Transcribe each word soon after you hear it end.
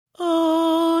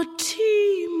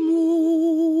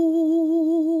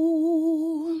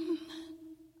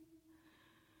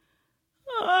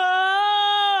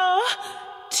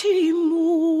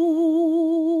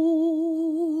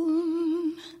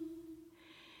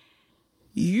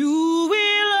You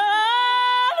will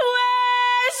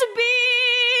always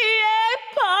be a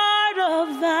part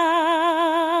of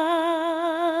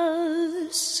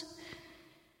us.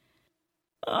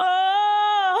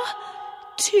 Oh,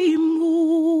 T-Moon.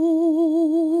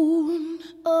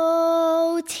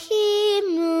 Oh,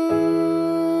 T-Moon.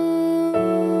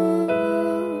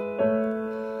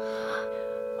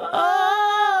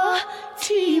 Oh,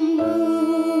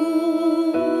 T-Moon.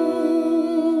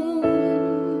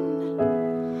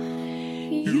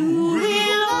 You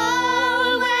will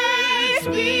always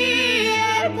be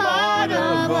a part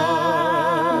of us.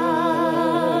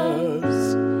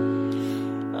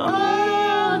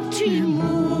 Oh, T-Moon.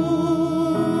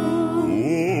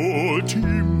 Oh,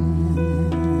 T-Moon.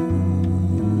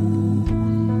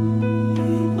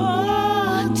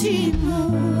 Oh, T-Moon.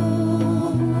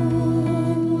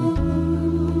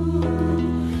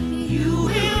 You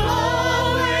will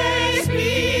always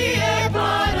be a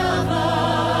part of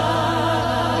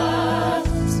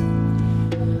us.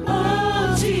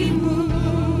 Oh, T-Moon.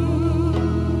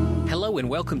 Hello and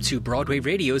welcome to Broadway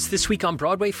Radio's This Week on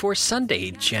Broadway for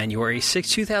Sunday, January 6,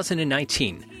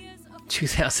 2019.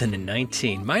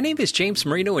 2019. My name is James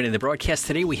Marino, and in the broadcast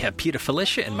today we have Peter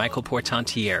Felicia and Michael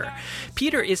Portantiere.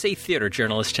 Peter is a theater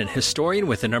journalist and historian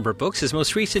with a number of books. His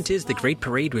most recent is The Great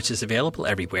Parade, which is available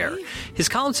everywhere. His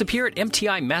columns appear at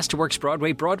MTI, Masterworks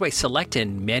Broadway, Broadway Select,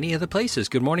 and many other places.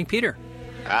 Good morning, Peter.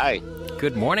 Hi.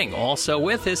 Good morning. Also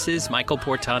with us is Michael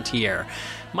Portantiere.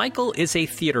 Michael is a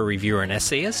theater reviewer and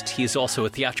essayist. He is also a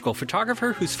theatrical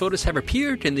photographer whose photos have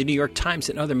appeared in the New York Times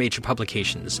and other major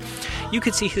publications. You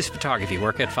can see his photography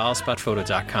work at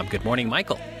filespotphoto.com. Good morning,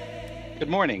 Michael. Good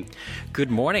morning.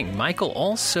 Good morning, Michael.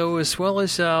 Also, as well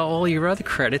as all your other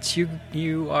credits, you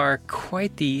are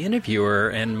quite the interviewer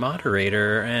and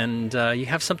moderator, and you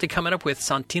have something coming up with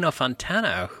Santino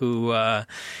Fontana, who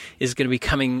is going to be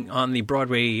coming on the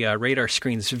Broadway radar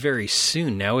screens very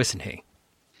soon now, isn't he?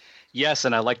 Yes,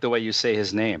 and I like the way you say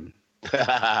his name.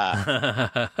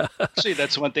 Actually,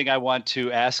 that's one thing I want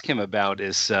to ask him about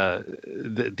is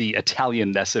the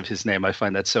Italianness of his name. I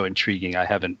find that so intriguing. I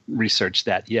haven't researched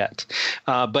that yet.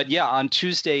 But yeah, on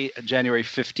Tuesday, January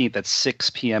 15th at 6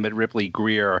 p.m. at Ripley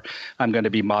Greer, I'm going to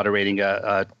be moderating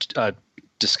a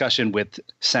discussion with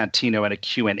Santino and a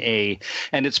Q&A,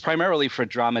 and it's primarily for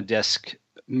Drama Desk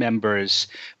members,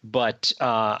 but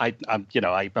I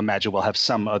imagine we'll have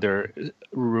some other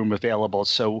room available.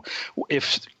 So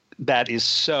if that is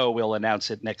so, we'll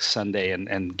announce it next Sunday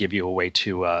and give you a way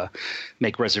to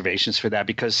make reservations for that,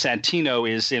 because Santino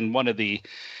is in one of the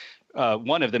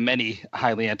many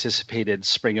highly anticipated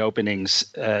spring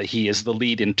openings. He is the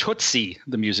lead in Tootsie,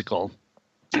 the musical.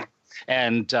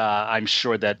 And I'm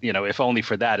sure that, if only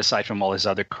for that, aside from all his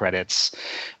other credits,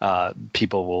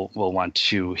 people will want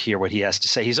to hear what he has to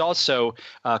say. He's also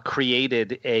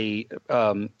created a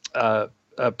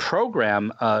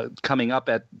program coming up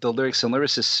at the Lyrics and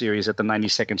Lyricists series at the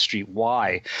 92nd Street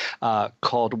Y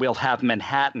called We'll Have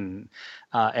Manhattan.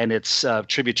 And it's a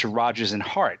tribute to Rodgers and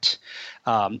Hart.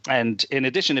 And in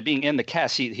addition to being in the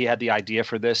cast, he had the idea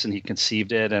for this, and he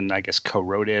conceived it, and I guess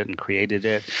co-wrote it and created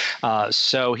it.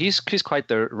 So he's quite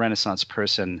the Renaissance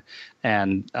person,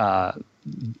 and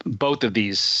both of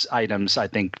these items, I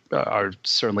think, are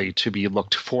certainly to be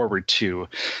looked forward to,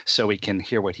 so we can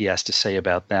hear what he has to say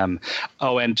about them.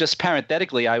 Oh, and just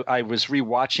parenthetically, I was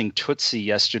rewatching Tootsie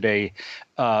yesterday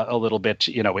a little bit,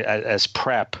 as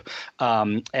prep,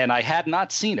 and I had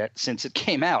not seen it since it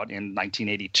came out in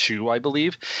 1982, I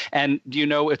believe. And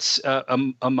it's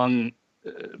among.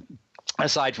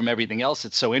 Aside from everything else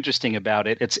that's so interesting about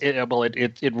it,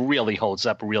 it really holds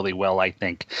up really well, I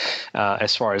think,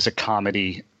 as far as a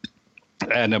comedy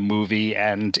and a movie.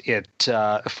 And it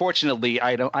fortunately,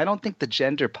 I don't think the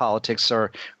gender politics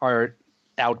are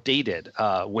outdated,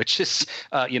 which is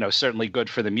certainly good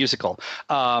for the musical.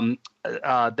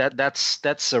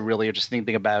 That's a really interesting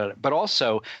thing about it. But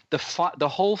also the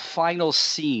whole final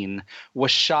scene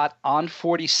was shot on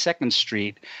 42nd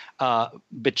Street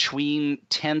between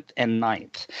 10th and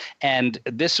 9th. And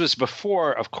this was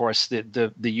before, of course,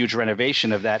 the huge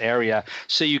renovation of that area.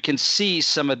 So you can see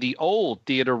some of the old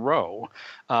Theater Row,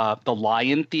 the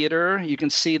Lion Theater you can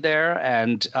see there,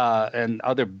 and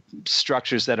other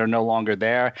structures that are no longer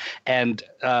there. And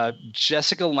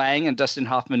Jessica Lange and Dustin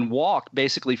Hoffman walk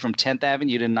basically from 10th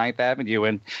Avenue to 9th Avenue,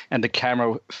 and the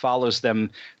camera follows them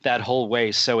that whole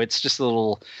way. So it's just a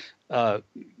little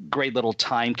great little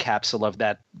time capsule of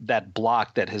that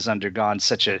block that has undergone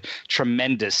such a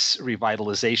tremendous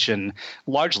revitalization,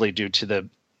 largely due to the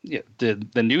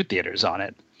new theaters on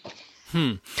it.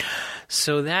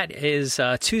 So that is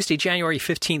Tuesday, January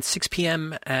 15th, 6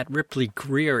 p.m. at Ripley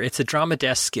Greer. It's a Drama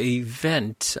Desk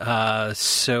event.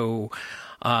 So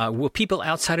will people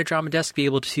outside of Drama Desk be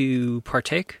able to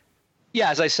partake? Yeah,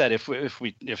 as I said, if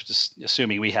just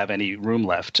assuming we have any room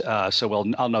left,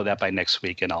 so I'll know that by next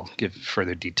week, and I'll give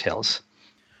further details.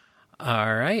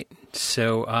 All right.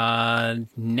 So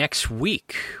next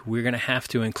week, we're going to have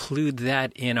to include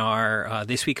that in our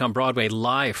This Week on Broadway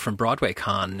live from Broadway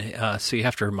Con. So you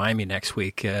have to remind me next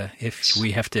week if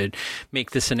we have to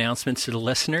make this announcement to the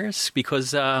listeners,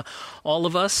 because all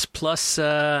of us plus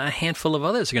a handful of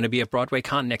others are going to be at Broadway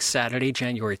Con next Saturday,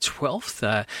 January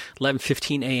 12th,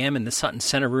 11:15 a.m. in the Sutton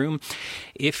Center Room.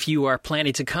 If you are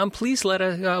planning to come, please let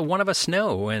one of us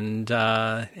know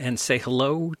and say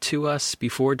hello to us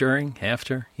before, during,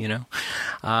 after,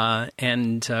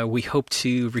 and we hope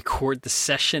to record the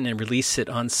session and release it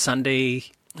on Sunday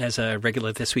as a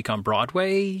regular This Week on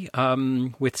Broadway,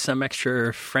 with some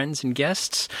extra friends and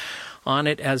guests on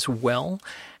it as well,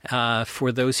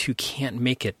 for those who can't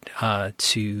make it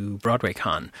to Broadway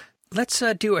Con. Let's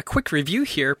do a quick review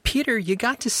here. Peter, you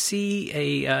got to see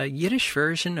a Yiddish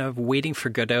version of Waiting for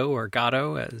Godot, or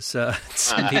Godot, as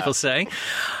some people say.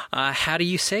 How do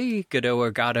you say Godot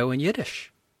or Godot in Yiddish?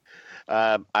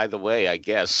 Either way, I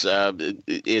guess.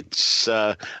 It's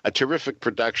a terrific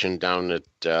production down at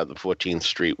the 14th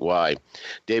Street Y.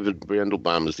 David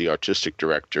Brandelbaum is the artistic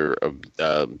director of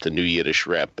the New Yiddish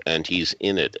Rep, and he's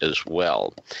in it as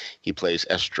well. He plays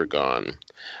Estragon.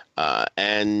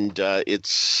 And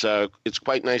it's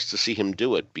quite nice to see him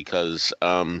do it, because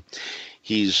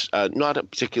he's not a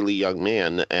particularly young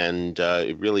man, and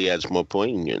it really adds more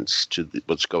poignance to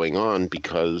what's going on,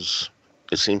 because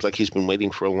it seems like he's been waiting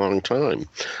for a long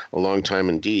time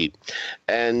indeed.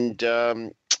 And,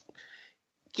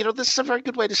 this is a very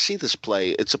good way to see this play.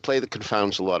 It's a play that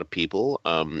confounds a lot of people.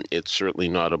 It's certainly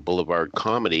not a boulevard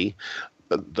comedy,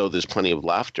 though there's plenty of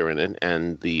laughter in it,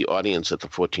 and the audience at the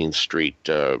 14th Street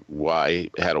Y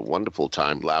had a wonderful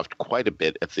time, laughed quite a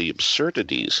bit at the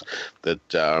absurdities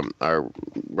that are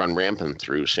run rampant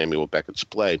through Samuel Beckett's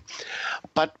play.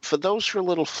 But for those who are a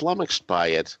little flummoxed by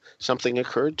it, something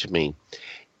occurred to me.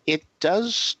 It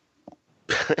does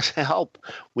help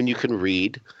when you can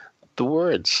read the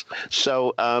words.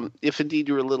 So if indeed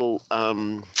you're a little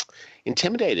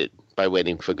intimidated by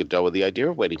Waiting for Godot, or the idea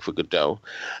of Waiting for Godot,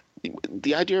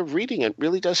 the idea of reading it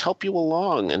really does help you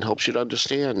along and helps you to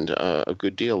understand a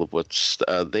good deal of what's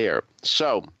there.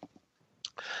 So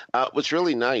what's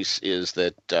really nice is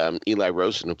that Eli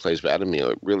Rosen, who plays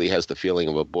Vladimir, really has the feeling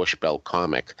of a Borscht Bell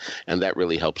comic, and that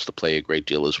really helps the play a great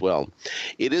deal as well.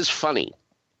 It is funny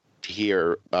to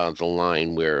hear the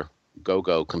line where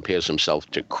Gogo compares himself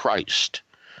to Christ.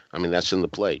 I mean, that's in the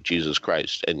play, Jesus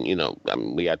Christ. And,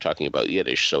 we are talking about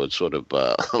Yiddish, so it's sort of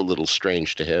a little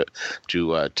strange to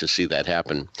see that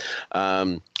happen.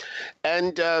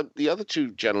 And the other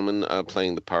two gentlemen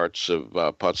playing the parts of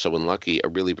Potso and Lucky are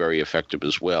really very effective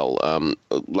as well.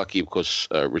 Lucky, of course,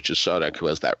 Richard Sodak, who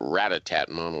has that rat-a-tat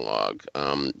monologue,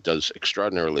 does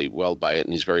extraordinarily well by it,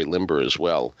 and he's very limber as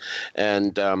well.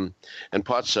 And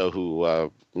Potso,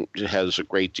 who has a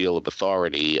great deal of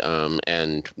authority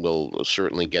and will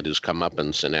certainly get his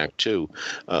comeuppance in Act Two,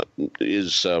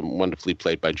 is wonderfully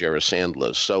played by Jerry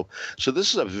Sandler. So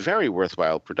this is a very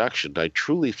worthwhile production. I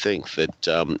truly think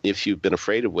that if you've been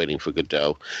afraid of Waiting for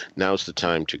Godot, now's the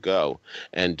time to go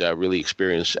and really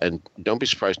experience, and don't be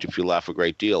surprised if you laugh a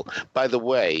great deal. By the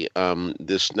way,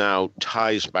 this now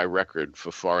ties my record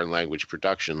for foreign language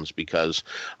productions, because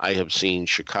I have seen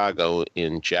Chicago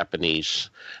in Japanese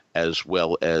as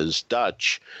well as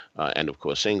Dutch, and of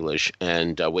course English.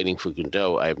 And Waiting for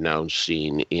Godot I have now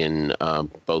seen in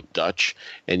both Dutch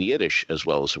and Yiddish, as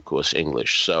well as of course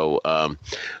English. So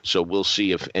we'll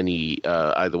see if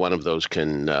either one of those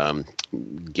can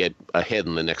get ahead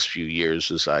in the next few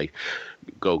years, as I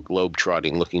go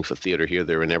globe-trotting looking for theater here,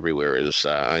 there, and everywhere, as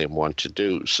I am wont to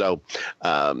do. So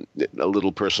a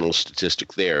little personal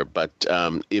statistic there. But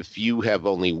if you have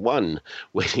only one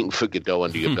Waiting for Godot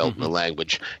under your belt in the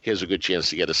language, here's a good chance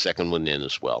to get a second one in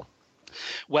as well.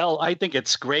 Well, I think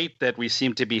it's great that we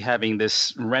seem to be having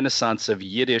this renaissance of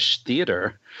Yiddish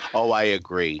theater. Oh, I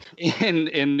agree.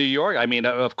 In New York. I mean,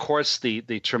 of course, the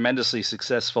tremendously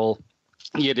successful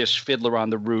Yiddish Fiddler on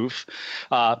the Roof,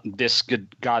 this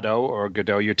Godot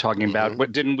you're talking about.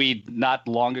 But didn't we not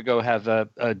long ago have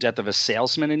a Death of a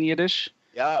Salesman in Yiddish?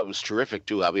 Yeah, it was terrific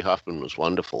too. Avi Hoffman was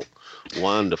wonderful.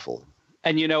 Wonderful.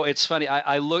 And it's funny.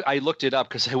 I looked it up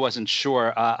because I wasn't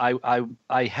sure.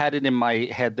 I had it in my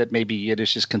head that maybe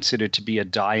Yiddish is considered to be a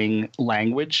dying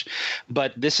language,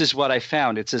 but this is what I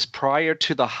found. It says prior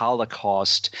to the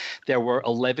Holocaust, there were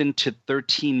 11 to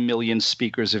 13 million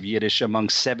speakers of Yiddish among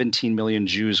 17 million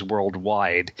Jews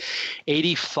worldwide.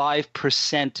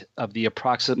 85% of the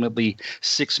approximately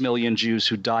 6 million Jews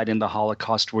who died in the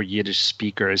Holocaust were Yiddish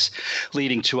speakers,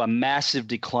 leading to a massive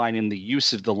decline in the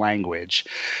use of the language.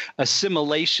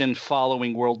 Assimilation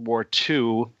following World War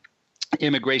II,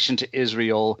 immigration to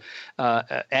Israel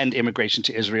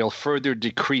further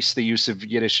decreased the use of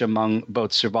Yiddish among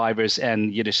both survivors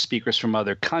and Yiddish speakers from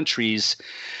other countries,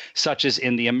 such as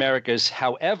in the Americas.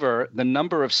 However, the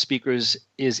number of speakers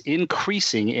is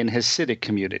increasing in Hasidic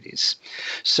communities.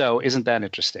 So isn't that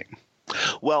interesting?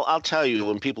 Well, I'll tell you,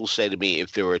 when people say to me,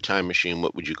 if there were a time machine,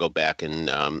 what would you go back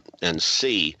and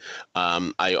see?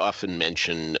 I often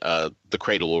mention The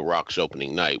Cradle of Rock's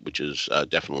opening night, which is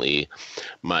definitely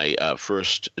my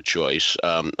first choice.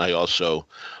 I also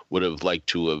would have liked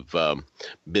to have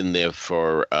been there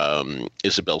for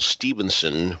Isabel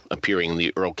Stevenson appearing in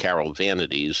the Earl Carroll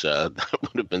Vanities. That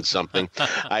would have been something.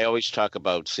 I always talk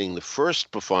about seeing the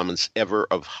first performance ever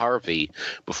of Harvey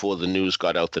before the news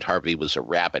got out that Harvey was a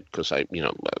rabbit, because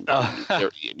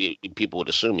people would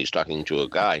assume he's talking to a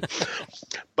guy.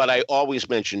 But I always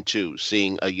mention, too,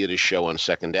 seeing a Yiddish show on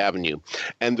 2nd Avenue.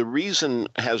 And the reason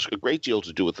has a great deal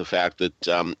to do with the fact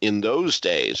that in those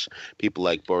days, people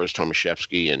like Boris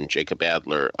Tomaszewski and Jacob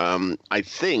Adler, I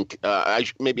think,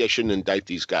 maybe I shouldn't indict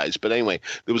these guys, but anyway,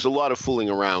 there was a lot of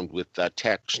fooling around with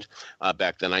text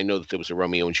back then. I know that there was a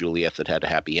Romeo and Juliet that had a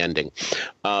happy ending.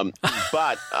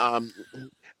 But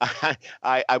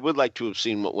I would like to have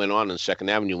seen what went on 2nd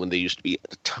Avenue when there used to be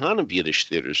a ton of Yiddish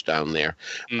theaters down there.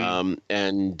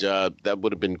 And that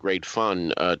would have been great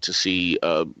fun to see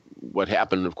what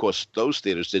happened. Of course, those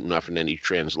theaters didn't offer any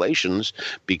translations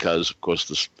because, of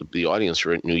course, the audience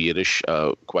knew Yiddish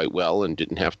quite well and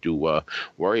didn't have to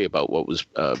worry about what was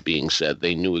being said.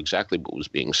 They knew exactly what was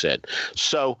being said.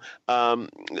 So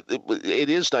it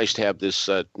is nice to have this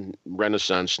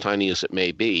renaissance, tiny as it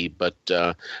may be, but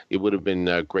it would have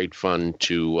been great fun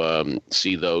to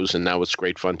see those, and now it's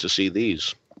great fun to see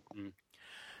these.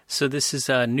 So this is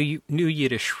a new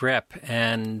Yiddish Rep,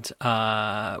 and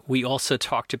we also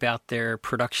talked about their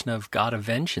production of God of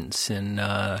Vengeance in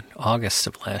August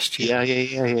of last year.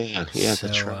 Yeah, so,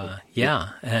 that's right.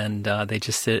 And they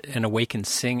just did an Awake and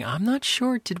Sing. I'm not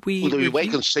sure, did we the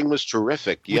Awake and Sing was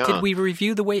terrific, yeah. Did we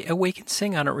review the Awake and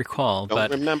Sing? I don't recall.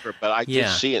 Don't remember, but I did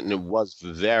see it, and it was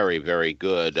very, very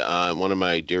good. One of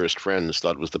my dearest friends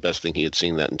thought it was the best thing he had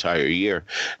seen that entire year.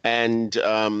 And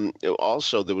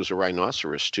also there was a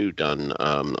rhinoceros, too, done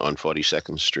on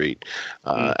 42nd Street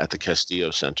at the Castillo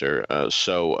Center.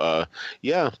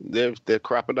 They're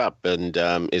cropping up, and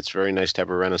it's very nice to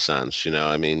have a renaissance.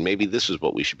 I mean, maybe this is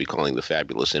what we should be calling the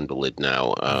Fabulous Invalid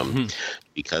now,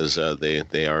 because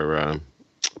they are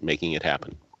making it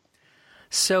happen.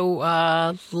 So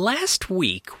last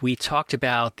week we talked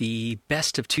about the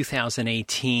best of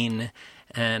 2018,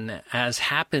 and as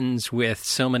happens with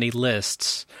so many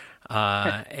lists,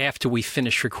 after we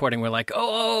finished recording, we're like,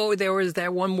 oh, there was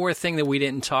that one more thing that we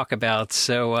didn't talk about.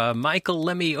 So, Michael,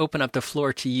 let me open up the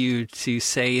floor to you to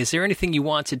say, is there anything you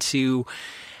wanted to,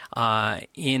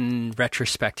 in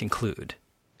retrospect, include?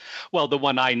 Well, the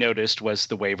one I noticed was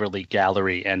the Waverly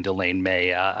Gallery and Elaine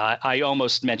May. I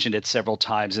almost mentioned it several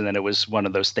times, and then it was one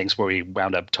of those things where we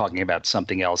wound up talking about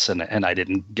something else, and I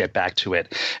didn't get back to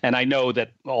it. And I know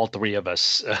that all three of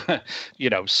us,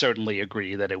 certainly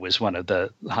agree that it was one of the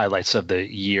highlights of the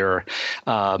year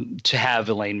to have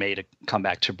Elaine May to come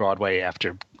back to Broadway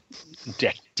after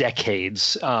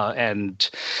decades, and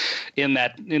in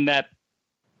that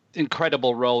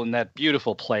incredible role in that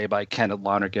beautiful play by Kenneth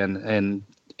Lonergan,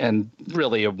 and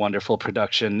really a wonderful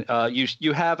production.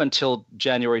 You have until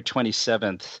January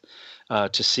 27th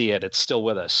to see it. It's still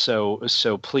with us,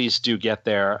 so please do get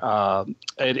there.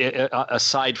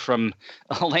 Aside from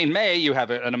Elaine May, you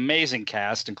have an amazing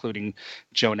cast, including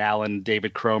Joan Allen,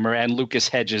 David Cromer, and Lucas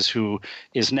Hedges, who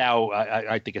is now,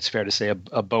 I think it's fair to say,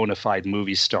 a bona fide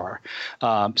movie star.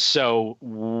 So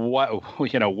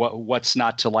what's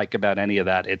not to like about any of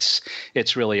that? It's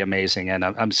really amazing, and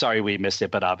I'm sorry we missed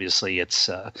it, but obviously it's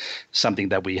something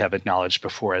that we have acknowledged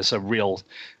before as a real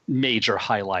major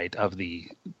highlight of the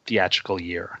theatrical magical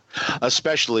year.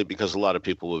 Especially because a lot of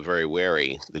people were very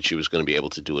wary that she was going to be able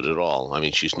to do it at all. I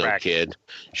mean, she's no Correct. kid.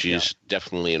 She's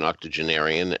definitely an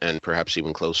octogenarian, and perhaps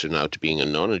even closer now to being a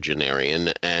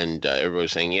nonagenarian. And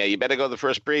everybody's saying, yeah, you better go to the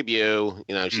first preview.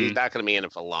 You know, she's not going to be in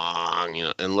it for long, you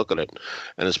know, and look at it.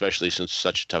 And especially since it's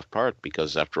such a tough part,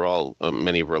 because after all,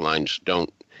 many of her lines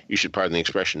don't, you should pardon the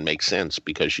expression, make sense,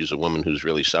 because she's a woman who's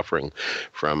really suffering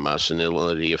from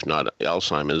senility, if not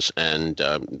Alzheimer's, and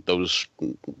those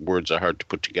words are hard to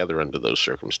put together under those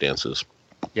circumstances.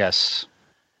 Yes.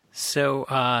 So,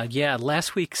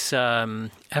 last week's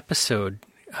episode,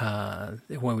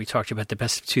 when we talked about the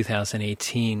best of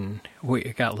 2018, we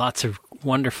got lots of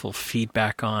wonderful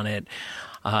feedback on it,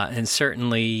 and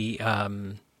certainly,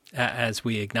 as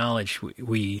we acknowledged,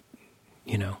 we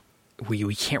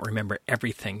can't remember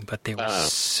everything, but there were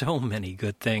so many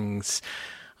good things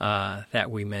that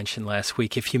we mentioned last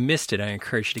week. If you missed it, I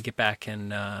encourage you to get back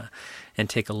and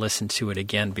take a listen to it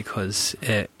again, because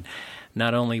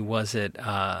not only was it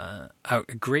a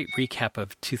great recap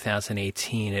of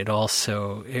 2018, it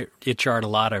also it jarred a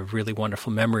lot of really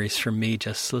wonderful memories for me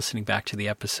just listening back to the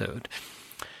episode.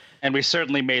 And we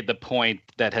certainly made the point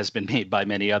that has been made by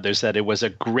many others that it was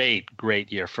a great,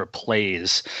 great year for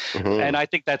plays. And I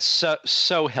think that's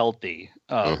so healthy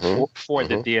for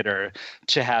the theater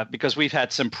to have, because we've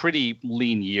had some pretty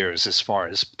lean years as far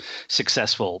as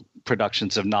successful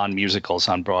productions of non-musicals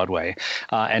on Broadway.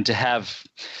 And to have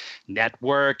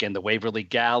Network and the Waverly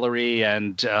Gallery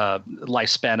and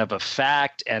Lifespan of a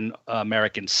Fact and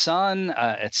American Son,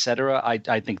 etc.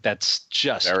 I think that's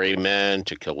just Ferryman,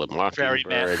 To Kill a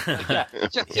Mockingbird.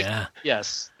 Yeah.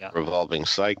 Yes. Yeah. Revolving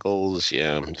Cycles,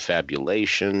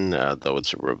 Fabulation, though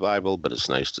it's a revival, but it's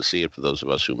nice to see it for those of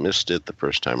us who missed it the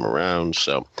first time around.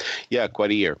 So, yeah,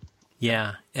 quite a year.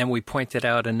 Yeah, and we pointed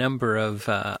out a number of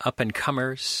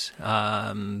up-and-comers,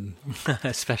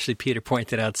 especially Peter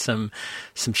pointed out some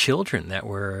children that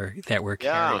were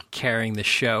carrying the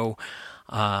show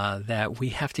that we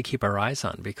have to keep our eyes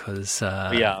on, because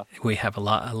we have a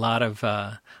lot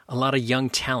of young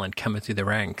talent coming through the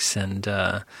ranks,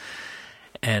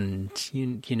 and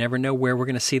you never know where we're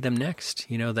going to see them next.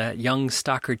 You know, that young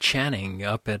Stockard Channing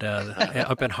up at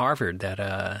Harvard,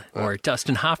 or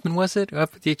Dustin Hoffman, was it?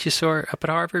 That you saw up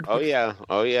at Harvard? Oh yeah.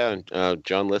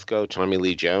 John Lithgow, Tommy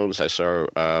Lee Jones. I saw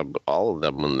all of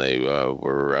them when they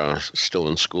were still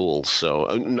in school. So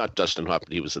not Dustin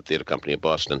Hoffman; he was at the Theater Company of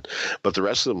Boston, but the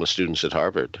rest of them were students at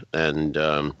Harvard. And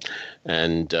when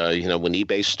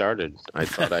eBay started, I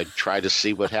thought I'd try to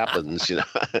see what happens.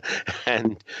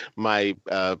 And my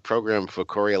program for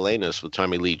Coriolanus with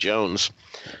Tommy Lee Jones,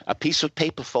 a piece of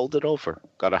paper folded over,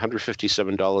 got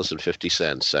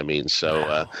 $157.50. I mean,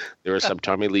 so there are some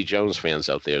Tommy Lee Jones fans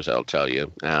out there, as I'll tell you.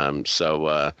 Those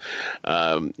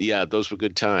were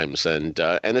good times, and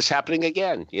it's happening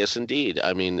again. Yes, indeed.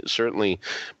 I mean, certainly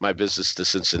my visits to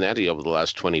Cincinnati over the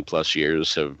last 20 plus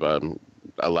years have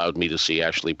allowed me to see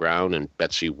Ashley Brown and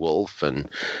Betsy Wolfe and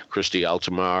Christy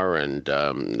Altomar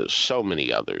and so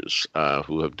many others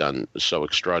who have done so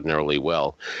extraordinarily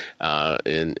well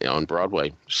on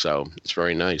Broadway. So it's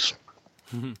very nice.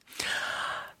 Mm-hmm.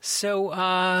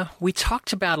 So we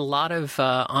talked about a lot of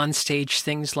on-stage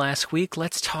things last week.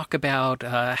 Let's talk about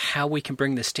how we can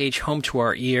bring the stage home to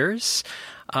our ears.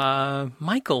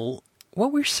 Michael,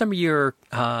 what were some of your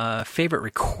favorite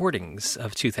recordings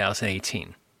of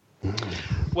 2018?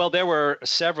 Well, there were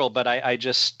several, but I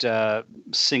just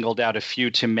singled out a few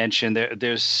to mention.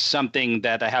 There's something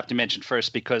that I have to mention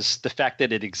first, because the fact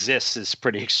that it exists is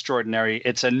pretty extraordinary.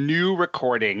 It's a new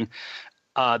recording,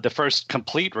 the first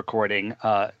complete recording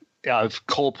of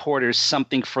Cole Porter's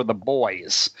Something for the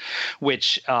Boys,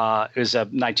 which is a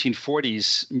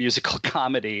 1940s musical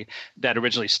comedy that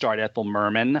originally starred Ethel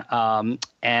Merman.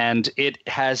 And it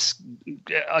has,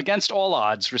 against all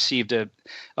odds, received a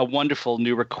wonderful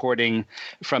new recording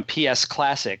from PS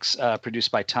Classics,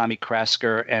 produced by Tommy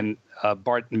Krasker and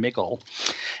Bart Miggle.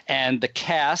 And the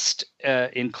cast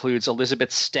includes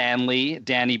Elizabeth Stanley,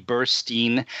 Danny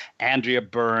Burstein, Andrea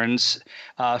Burns,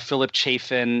 Philip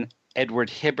Chafin, Edward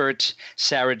Hibbert,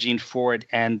 Sarah Jean Ford,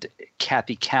 and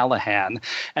Kathy Callahan.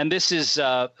 And this is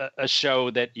a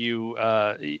show that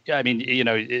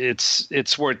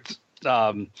it's worth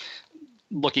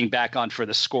looking back on for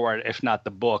the score, if not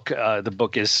the book. The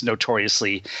book is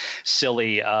notoriously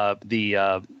silly.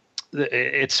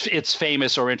 It's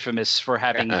famous or infamous for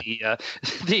having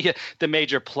the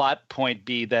major plot point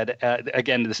be that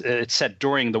again it's set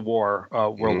during the war,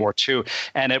 World War II,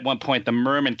 and at one point the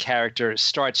Merman character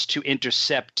starts to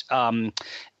intercept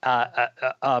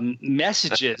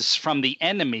messages from the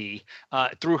enemy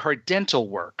through her dental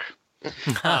work.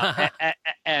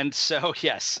 And so,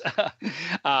 yes.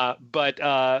 But,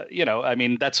 I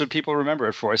mean, that's what people remember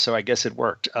it for. So I guess it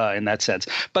worked in that sense.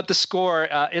 But the score,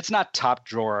 it's not top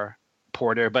drawer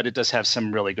Porter, but it does have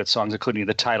some really good songs, including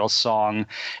the title song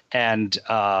and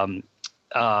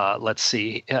let's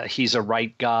see, He's a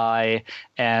Right Guy.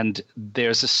 And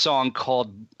there's a song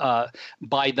called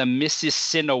By the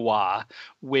Mississinawa,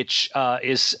 which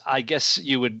is, I guess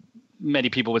many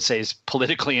people would say is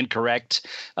politically incorrect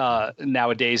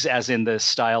nowadays, as in the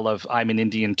style of I'm an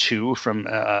Indian Too from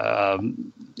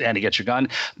Annie Get Your Gun.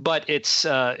 But it's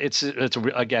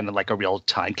again, like a real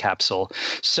time capsule.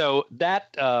 So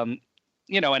that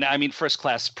and I mean, first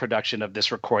class production of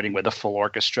this recording with a full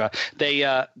orchestra. They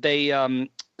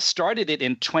started it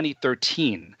in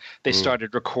 2013. They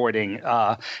started recording,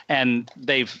 and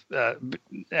they've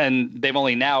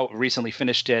only now recently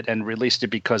finished it and released it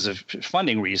because of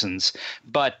funding reasons.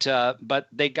 But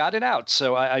they got it out.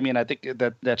 So I mean, I think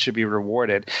that should be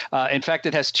rewarded. In fact,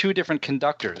 it has two different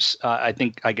conductors. I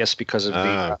guess because of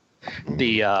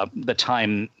the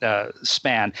time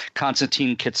span.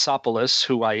 Konstantin Kitsopoulos,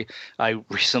 who I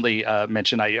recently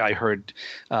mentioned, I heard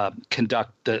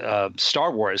conduct the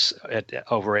Star Wars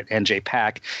over at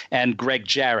NJPAC, and Greg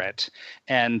Jarrett.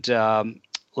 And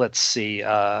let's see,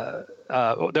 the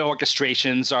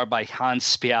orchestrations are by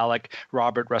Hans Spialek,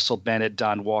 Robert Russell Bennett,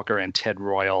 Don Walker, and Ted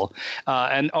Royal.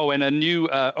 And a new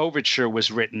overture was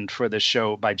written for the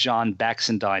show by John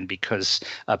Baxendine, because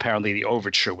apparently the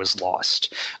overture was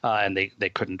lost and they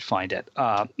couldn't find it.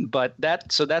 But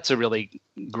that's a really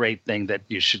great thing that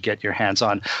you should get your hands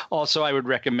on. Also, I would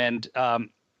recommend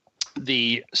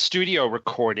the studio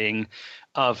recording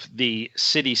of the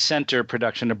City Center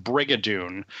production of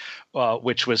Brigadoon,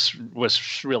 which was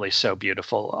really so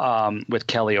beautiful, with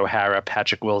Kelly O'Hara,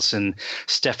 Patrick Wilson,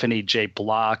 Stephanie J.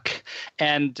 Block.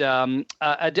 And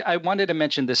I wanted to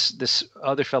mention this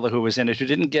other fellow who was in it who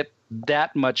didn't get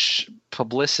that much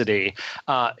publicity.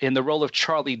 In the role of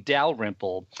Charlie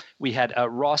Dalrymple, we had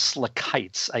Ross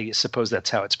Lekites. I suppose that's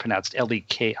how it's pronounced,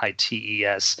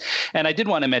 Lekites. And I did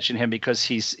want to mention him because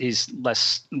he's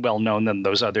less well known than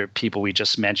those other people we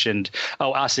just mentioned.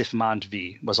 Asif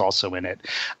Mandvi was also in it.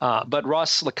 But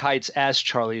Ross Lekites as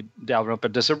Charlie Dalrymple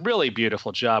does a really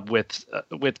beautiful job with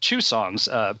two songs,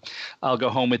 I'll Go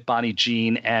Home with Bonnie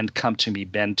Jean and Come to Me,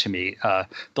 Bend to Me,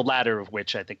 the latter of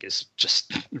which I think is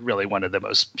just really one of the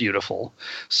most beautiful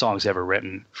songs ever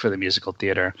written for the musical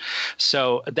theater.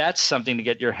 So that's something to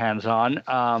get your hands on.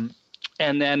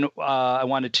 And then I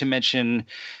wanted to mention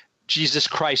Jesus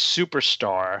Christ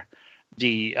Superstar,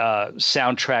 the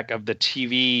soundtrack of the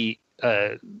TV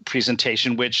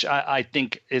presentation, which I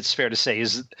think it's fair to say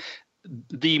is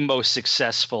the most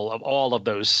successful of all of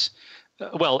those.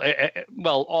 Well,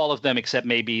 all of them except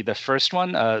maybe the first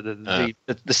one. The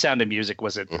Sound of Music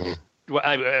was it. Mm-hmm.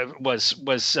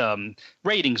 Was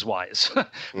ratings wise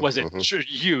was a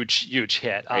huge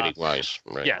hit. Rating wise,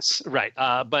 right? Yes, right.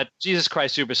 But Jesus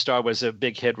Christ Superstar was a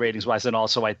big hit ratings wise, and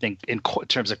also I think in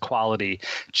terms of quality,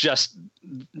 just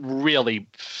really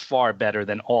far better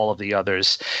than all of the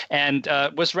others, and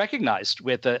was recognized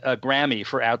with a Grammy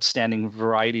for Outstanding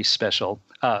Variety Special.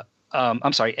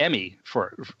 Emmy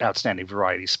for Outstanding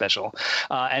Variety Special,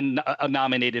 and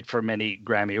nominated for many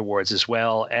Grammy Awards as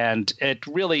well. And it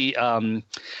really,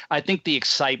 I think the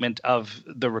excitement of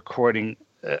the recording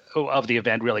of the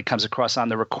event really comes across on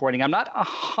the recording. I'm not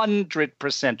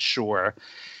 100% sure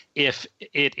if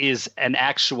it is an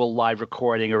actual live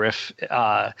recording or if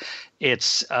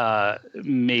it's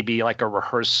maybe like a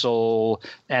rehearsal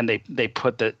and they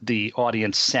put the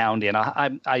audience sound in.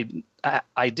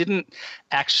 I didn't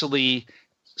actually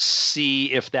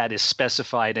see if that is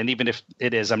specified, and even if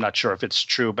it is, I'm not sure if it's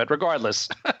true. But regardless,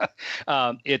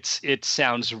 it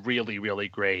sounds really, really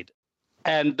great.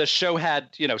 And the show had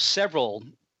several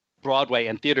Broadway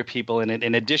and theater people in it.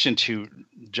 In addition to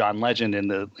John Legend in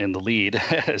the lead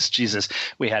as Jesus,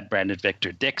 we had Brandon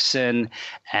Victor Dixon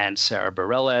and Sarah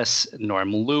Bareilles,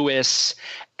 Norm Lewis,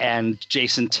 and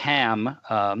Jason Tam,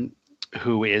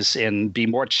 who is in Be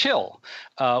More Chill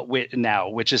now,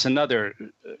 which is another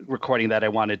recording that I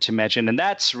wanted to mention. And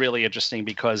that's really interesting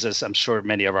because, as I'm sure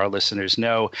many of our listeners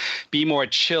know, Be More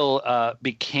Chill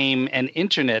became an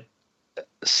internet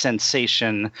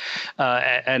sensation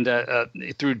and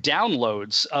through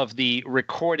downloads of the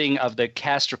recording of the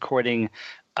cast recording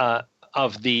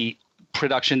of the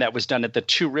production that was done at the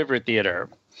Two River Theater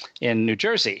in New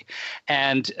Jersey.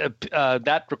 And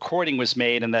that recording was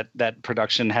made, and that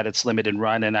production had its limited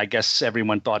run. And I guess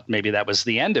everyone thought maybe that was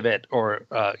the end of it, or,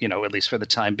 at least for the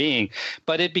time being.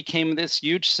 But it became this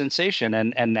huge sensation.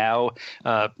 And now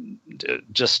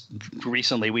just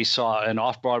recently we saw an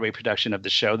off-Broadway production of the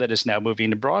show that is now moving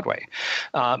to Broadway.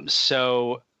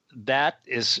 So that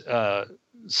is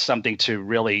something to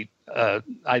really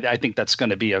I think that's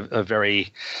going to be a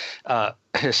very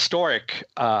historic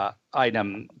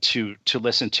item to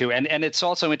listen to. And it's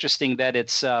also interesting that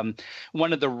it's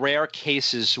one of the rare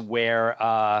cases where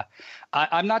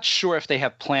I'm not sure if they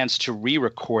have plans to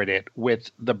re-record it with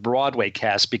the Broadway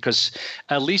cast, because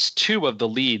at least two of the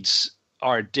leads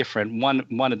are different,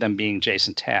 one of them being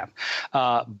Jason Tam.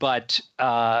 But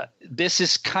this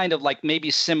is kind of like maybe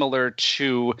similar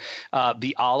to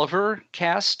the Oliver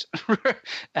cast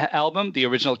album, the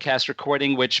original cast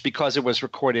recording, which, because it was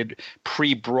recorded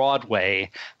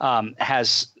pre-Broadway,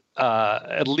 has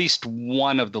at least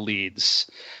one of the leads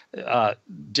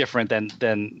different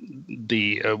than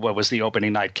the what was the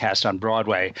opening night cast on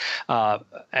Broadway,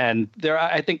 and there are,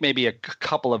 I think, maybe a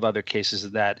couple of other cases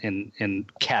of that in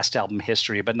cast album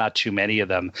history, but not too many of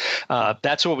them.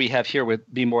 That's what we have here with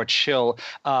Be More Chill.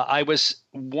 I was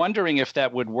wondering if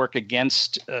that would work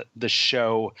against the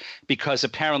show, because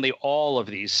apparently all of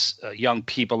these young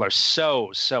people are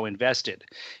so invested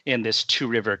in this Two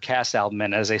River cast album,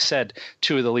 and as I said,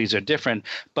 two of the leads are different,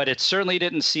 but it certainly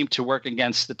didn't seem to work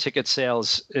against the ticket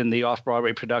sales in the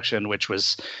off-Broadway production, which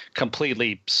was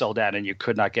completely sold out and you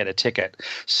could not get a ticket.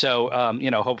 So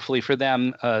hopefully for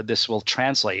them this will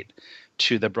translate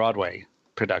to the Broadway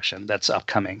production that's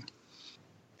upcoming.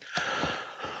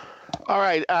 All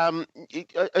right.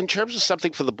 In terms of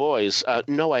Something for the Boys,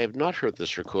 no, I have not heard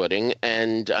this recording,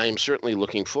 and I am certainly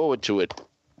looking forward to it.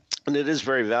 And it is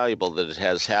very valuable that it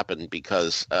has happened,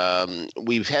 because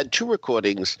we've had two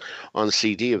recordings on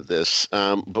CD of this,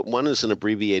 but one is an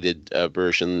abbreviated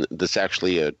version that's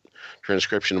actually a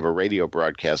transcription of a radio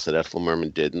broadcast that Ethel Merman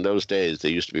did. In those days,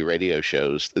 there used to be radio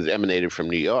shows that emanated from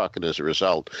New York, and as a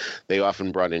result, they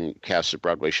often brought in casts of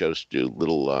Broadway shows to do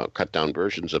little cut-down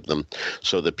versions of them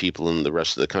so that people in the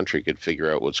rest of the country could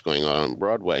figure out what's going on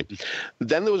Broadway.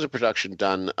 Then there was a production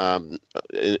done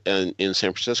in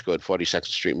San Francisco at 42nd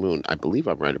Street Moon. I believe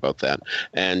I'm right about that.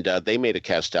 And they made a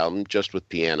cast album just with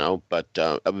piano, but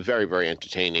a very, very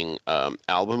entertaining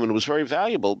album, and it was very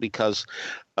valuable because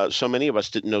so many of us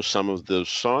didn't know some of the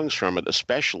songs from it,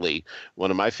 especially one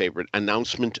of my favorite,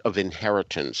 Announcement of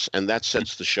Inheritance. And that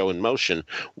sets the show in motion,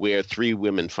 where three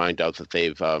women find out that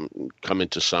they've come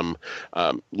into some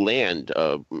land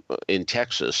in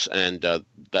Texas, and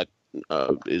that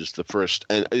is the first.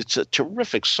 And it's a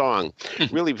terrific song,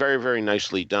 really very, very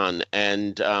nicely done.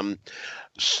 And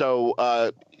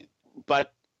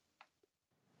but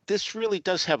this really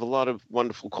does have a lot of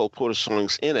wonderful Cole Porter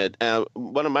songs in it.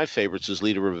 One of my favorites is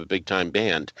Leader of a Big Time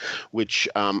Band, which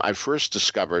I first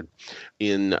discovered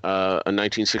in a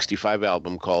 1965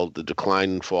 album called The Decline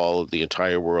and Fall of the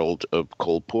Entire World of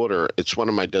Cole Porter. It's one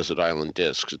of my Desert Island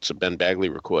discs. It's a Ben Bagley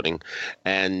recording.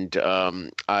 And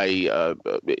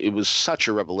it was such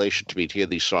a revelation to me to hear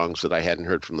these songs that I hadn't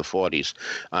heard from the 40s,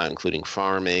 including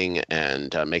Farming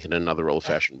and Making Another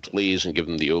Old-Fashioned Please and Give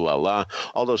Them the Ooh La La.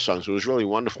 All those songs. It was really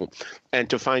wonderful. And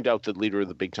to find out that Leader of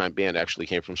the Big Time Band actually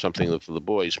came from Something for the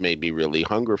Boys made me really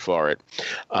hunger for it.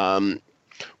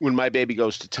 When My Baby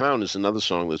Goes to Town is another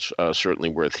song that's certainly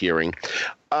worth hearing.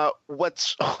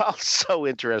 What's also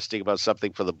interesting about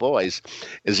Something for the Boys,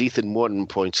 as Ethan Morton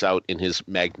points out in his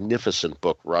magnificent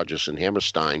book, Rodgers and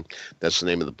Hammerstein, that's the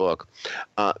name of the book,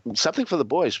 Something for the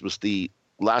Boys was the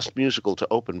last musical to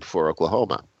open for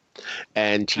Oklahoma.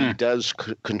 And he does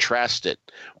contrast it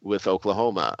with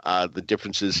Oklahoma, the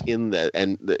differences in that,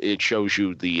 and it shows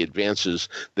you the advances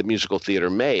the musical theater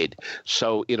made.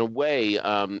 So in a way,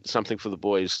 Something for the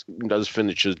Boys does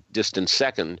finish a distant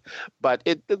second, but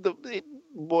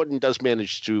Morton does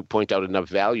manage to point out enough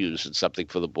values in Something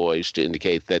for the Boys to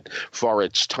indicate that for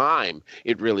its time,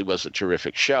 it really was a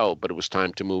terrific show, but it was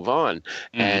time to move on.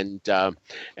 And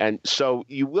so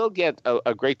you will get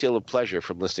a great deal of pleasure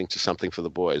from listening to Something for the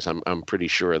Boys. I'm pretty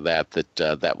sure of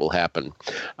that will happen.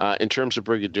 In terms of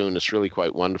Brigadoon, it's really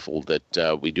quite wonderful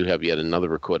that we do have yet another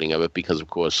recording of it, because, of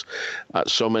course,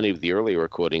 so many of the earlier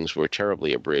recordings were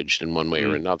terribly abridged in one way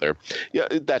or another. Yeah,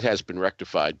 that has been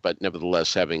rectified, but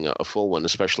nevertheless, having a full one,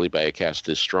 especially by a cast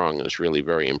this strong, is really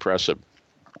very impressive.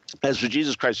 As for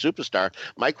Jesus Christ Superstar,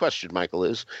 my question, Michael,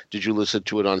 is, did you listen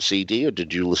to it on CD or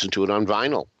did you listen to it on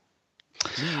vinyl?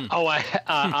 Oh,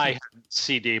 I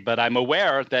CD, but I'm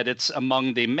aware that it's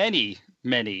among the many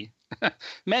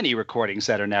many recordings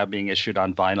that are now being issued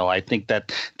on vinyl. I think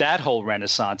that whole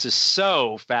renaissance is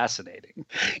so fascinating.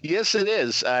 Yes, it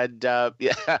is. And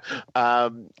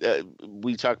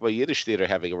we talk about Yiddish theater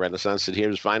having a renaissance, and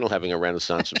here's vinyl having a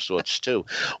renaissance of sorts too.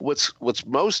 What's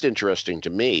most interesting to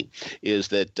me is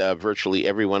that virtually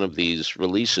every one of these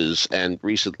releases, and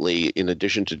recently, in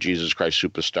addition to Jesus Christ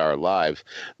Superstar Live,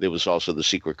 there was also The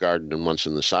Secret Garden and Once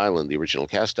in this Island, the original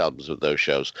cast albums of those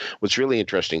shows. What's really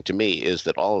interesting to me is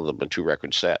that all of them are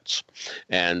 2-record sets.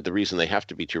 And the reason they have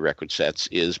to be 2-record sets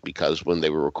is because when they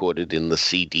were recorded in the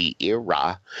CD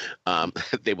era,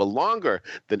 they were longer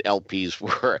than LPs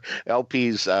were.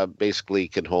 LPs basically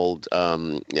can hold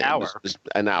an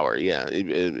hour. Yeah,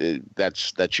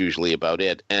 that's usually about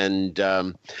it. And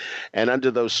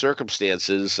under those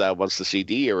circumstances, once the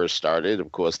CD era started,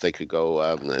 of course, they could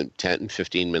go 10,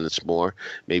 15 minutes more,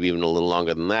 maybe even a little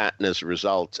longer than that. And as a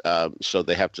result, so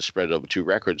they have to spread over 2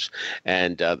 records.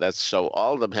 And that's so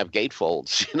all of them have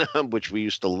gatefolds, which we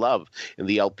used to love in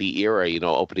the LP era,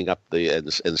 opening up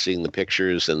and seeing the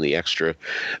pictures and the extra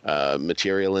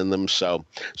material in them. So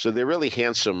they're really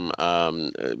handsome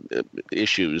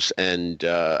issues. And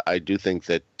I do think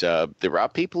that there are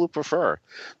people who prefer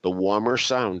the warmer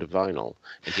sound of vinyl.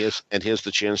 And here's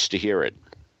the chance to hear it.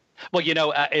 Well,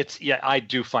 I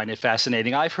do find it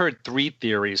fascinating. I've heard 3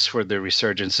 theories for the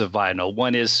resurgence of vinyl.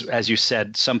 One is, as you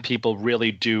said, some people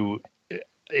really do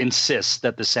insist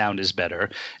that the sound is better,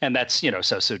 and that's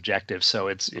so subjective.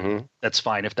 So that's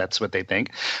fine if that's what they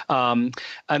think.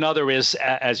 Another is,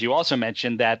 as you also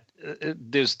mentioned, that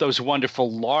there's those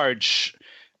wonderful large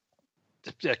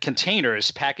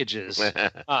containers, packages,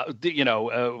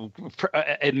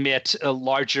 admit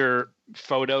larger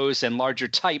photos and larger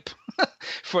type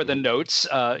for the notes,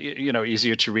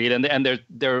 easier to read, and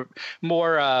they're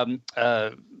more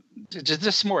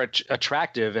just more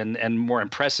attractive and more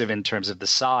impressive in terms of the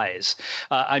size.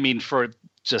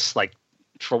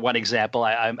 For one example,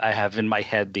 I have in my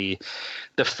head the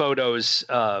photos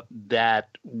that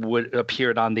would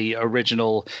appeared on the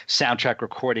original soundtrack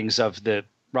recordings of the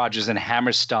Rodgers and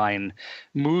Hammerstein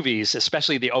movies,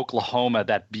 especially the Oklahoma,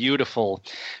 that beautiful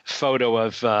photo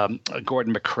of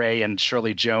Gordon McRae and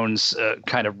Shirley Jones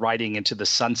kind of riding into the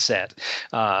sunset.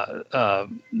 They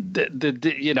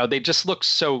just look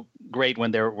so great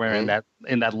when they're wearing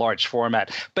in that large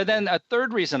format. But then a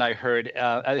third reason I heard,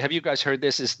 have you guys heard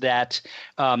this, is that,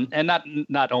 and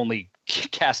not only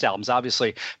cast albums,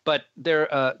 obviously, but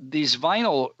there these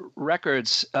vinyl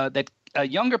records that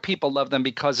younger people love them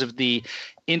because of the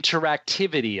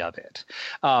interactivity of it,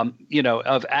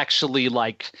 of actually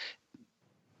like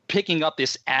picking up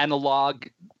this analog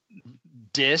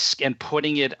disc and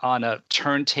putting it on a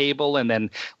turntable and then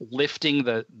lifting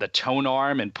the tone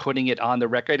arm and putting it on the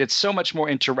record. It's so much more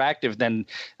interactive than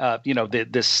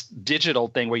this digital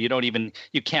thing where you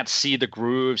can't see the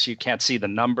grooves, you can't see the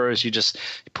numbers, you just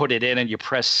put it in and you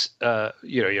press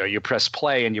you press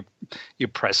play and you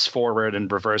press forward and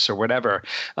reverse or whatever.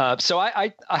 So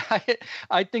I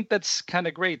think that's kind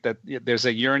of great that there's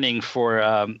a yearning for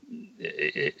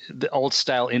the old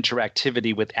style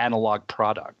interactivity with analog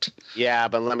product. Yeah,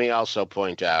 but let me also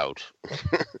point out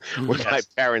when my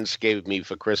parents gave me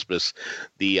for Christmas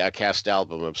the cast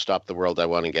album of Stop the World, I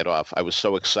Want to Get Off, I was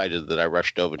so excited that I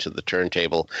rushed over to the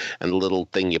turntable, and the little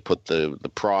thing you put the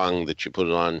prong that you put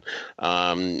it on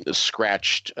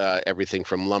scratched everything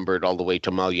from Lombard all the way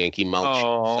to Mull Yankee Mulch.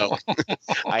 Oh. So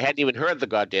I hadn't even heard the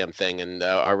goddamn thing, and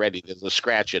already there's a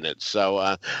scratch in it.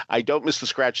 So I don't miss the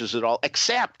scratches at all,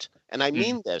 except, and I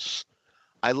mean this,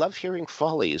 I love hearing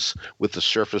Follies with the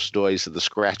surface noise and the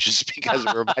scratches because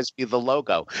it reminds me of the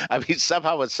logo. I mean,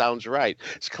 somehow it sounds right.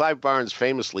 As Clive Barnes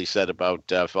famously said about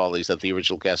Follies, that the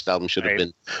original cast album should have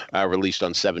been released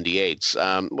on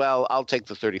 78s. Well, I'll take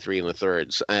the 33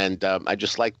 1/3. And I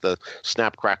just like the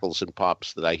snap, crackles, and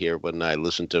pops that I hear when I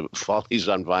listen to Follies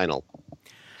on vinyl.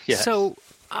 Yeah. So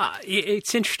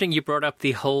it's interesting you brought up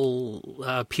the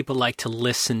whole people like to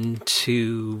listen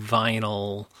to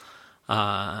vinyl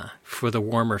for the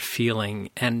warmer feeling.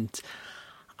 And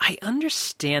I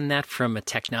understand that from a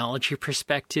technology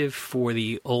perspective for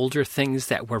the older things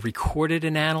that were recorded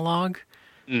in analog.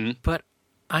 Mm-hmm. But,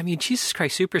 I mean, Jesus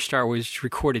Christ Superstar was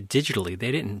recorded digitally.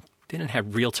 They didn't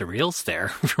have reel-to-reels there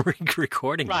for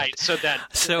recording right, it.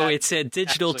 So it's a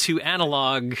digital to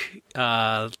analog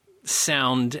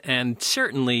sound, and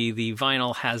certainly the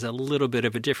vinyl has a little bit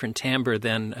of a different timbre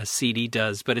than a CD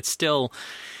does, but it's still...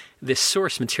 The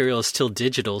source material is still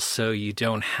digital, so you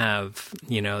don't have,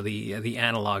 the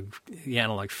analog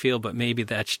feel. But maybe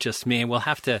that's just me. We'll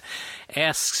have to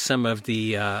ask some of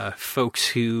the folks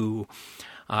who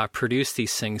produce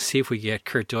these things. See if we get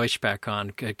Kurt Deutsch back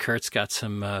on. Kurt's got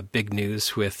some big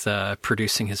news with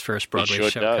producing his first Broadway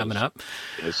show coming up.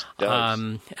 Yes, it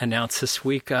does. Announced this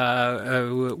week.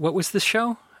 What was the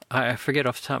show? I forget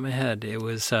off the top of my head. It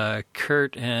was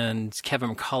Kurt and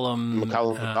Kevin McCollum.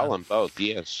 McCollum, both,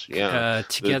 yes. Yeah.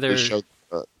 Together. The show,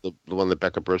 the one that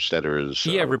Becca Brunstetter is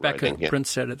Rebecca writing,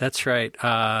 Brunstetter, that's right.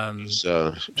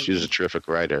 She's a terrific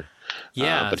writer.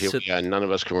 Yeah. But here none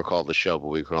of us can recall the show, but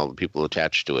we can all the people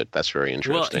attached to it. That's very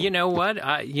interesting. Well, you know what?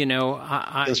 I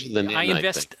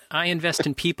invest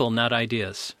in people, not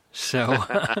ideas. So,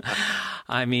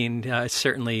 I mean,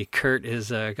 certainly Kurt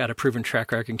is got a proven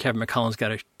track record. Kevin McCollum's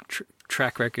got a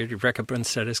track record. Rebecca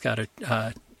Brunstedt's got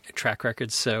a track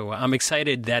record. So I'm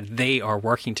excited that they are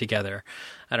working together.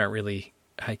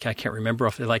 I can't remember,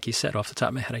 like you said, off the top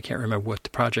of my head, I can't remember what the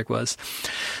project was.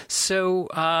 So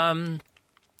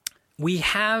we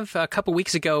have, a couple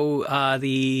weeks ago,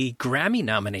 the Grammy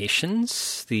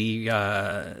nominations, the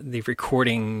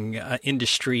recording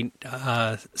industry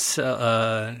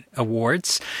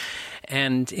awards,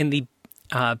 and in the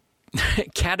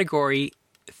category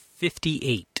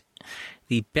 58,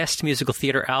 the Best Musical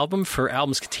Theater Album for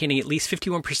albums containing at least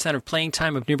 51% of playing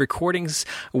time of new recordings,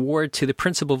 award to the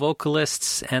principal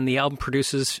vocalists and the album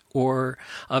producers, or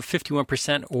of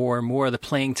 51% or more of the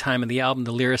playing time of the album.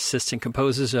 The lyricists and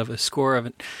composers of a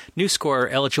new score are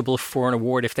eligible for an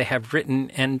award if they have written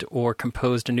and or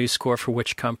composed a new score for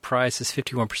which comprises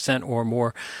 51% or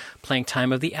more playing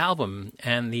time of the album.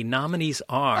 And the nominees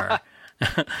are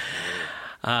The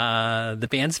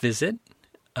Band's Visit,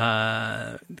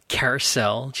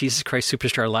 Carousel, Jesus Christ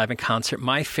Superstar Live in Concert,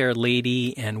 My Fair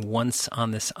Lady, and Once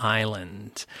on This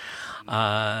Island.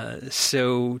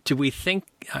 So do we think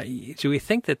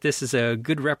that this is a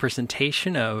good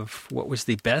representation of what was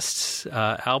the best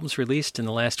albums released in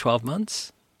the last 12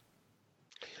 months?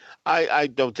 I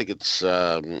don't think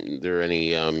there are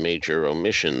any major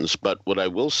omissions, but what I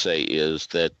will say is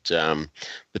that the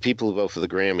people who vote for the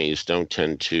Grammys don't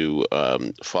tend to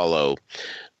follow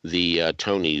the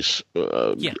Tonys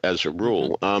as a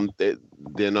rule.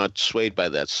 They're not swayed by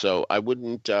that, so I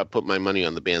wouldn't put my money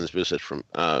on The Band's Visit from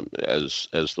as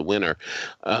the winner,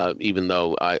 even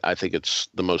though I think it's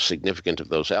the most significant of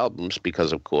those albums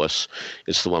because, of course,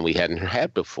 it's the one we hadn't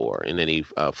had before in any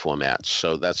format.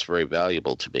 So that's very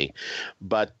valuable to me.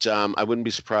 But I wouldn't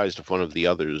be surprised if one of the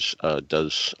others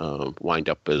does wind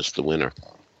up as the winner.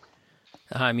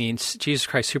 I mean, Jesus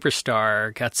Christ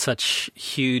Superstar got such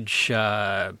huge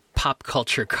pop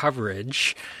culture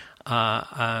coverage.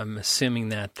 I'm assuming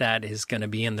that is going to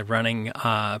be in the running.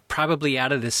 Probably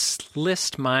out of this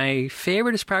list, my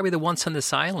favorite is probably the Once on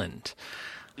This Island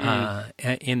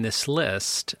in this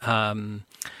list.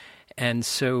 And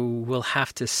so we'll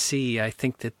have to see. I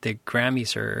think that the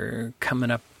Grammys are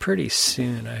coming up pretty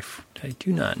soon. I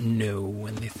do not know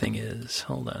when the thing is.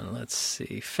 Hold on, let's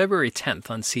see. February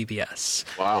 10th on CBS.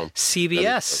 Wow.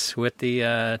 CBS with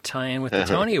the tie-in with the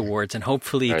Tony Awards, and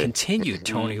hopefully a continued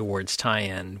Tony Awards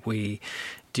tie-in. We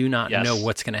do not know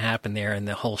what's going to happen there, and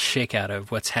the whole shakeout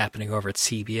of what's happening over at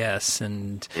CBS,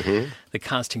 and the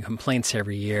constant complaints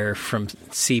every year from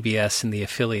CBS and the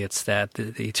affiliates that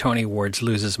the Tony Awards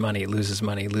loses money,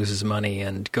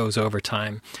 and goes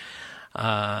overtime.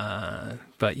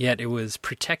 But yet it was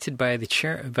protected by the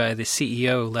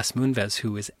CEO, Les Moonves,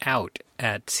 who is out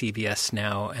at CBS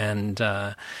now, and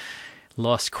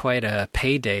lost quite a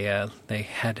payday. They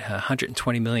had a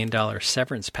 $120 million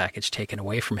severance package taken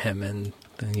away from him, and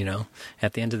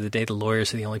at the end of the day, the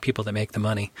lawyers are the only people that make the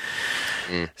money.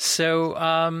 So,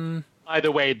 by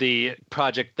the way, the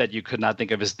project that you could not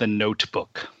think of is The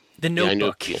Notebook. The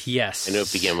Notebook, yes. I know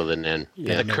it began with an N.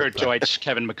 The Kurt Deutsch,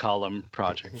 Kevin McCollum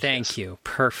project. Thank you.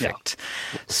 Perfect.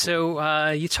 Yeah.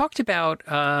 So you talked about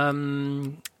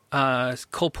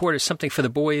Cole Porter's Something for the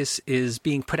Boys is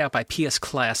being put out by PS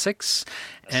Classics,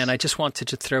 and I just wanted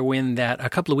to throw in that a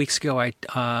couple of weeks ago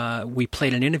we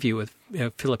played an interview with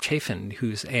Philip Chafin,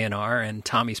 who's A&R and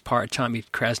Tommy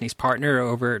Krasny's partner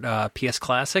over at PS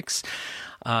Classics.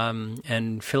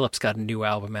 And Philip's got a new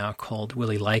album out called Will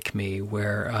He Like Me,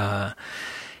 where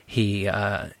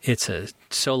it's a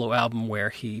solo album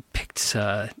where he picked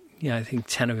I think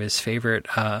 10 of his favorite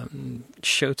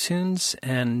show tunes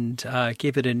and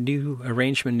gave it a new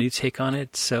arrangement, a new take on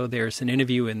it. So there's an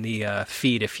interview in the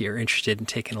feed if you're interested in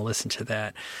taking a listen to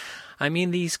that. I mean,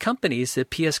 these companies, the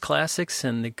PS Classics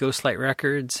and the Ghostlight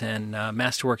Records and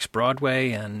Masterworks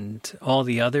Broadway and all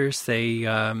the others, they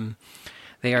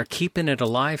are keeping it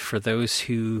alive for those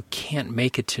who can't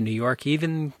make it to New York.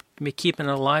 Even keeping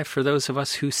it alive for those of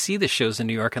us who see the shows in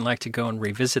New York and like to go and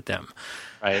revisit them.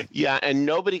 Right. Yeah, and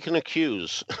nobody can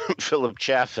accuse Philip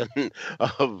Chaffin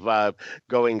of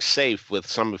going safe with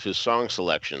some of his song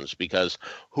selections, because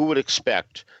who would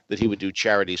expect that he would do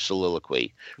Charity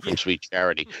Soliloquy from Sweet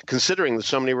Charity, considering that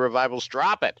so many revivals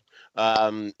drop it?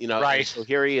 Right. So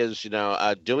here he is,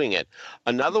 doing it.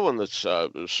 Another one that's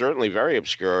certainly very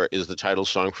obscure is the title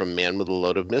song from Man with a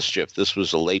Load of Mischief. This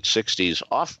was a late 60s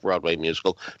off-Broadway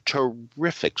musical.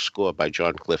 Terrific score by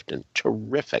John Clifton.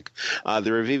 Terrific.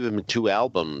 There have even been 2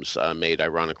 albums made,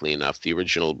 ironically enough. The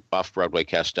original off-Broadway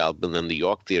cast album and then the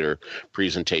York Theater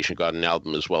presentation got an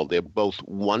album as well. They're both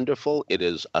wonderful. It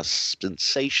is a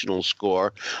sensational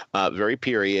score, very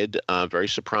period, very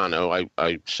soprano.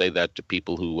 I say that to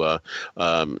people who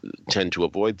tend to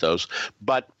avoid those.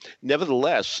 But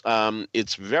nevertheless,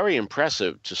 it's very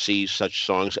impressive to see such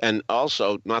songs. And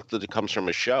also, not that it comes from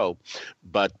a show,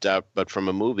 but from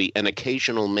a movie. An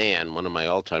Occasional Man, one of my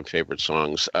all-time favorite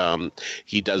songs,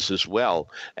 he does as well.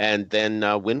 And then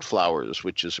Windflowers,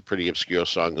 which is a pretty obscure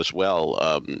song as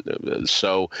well.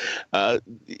 So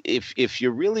if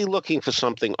you're really looking for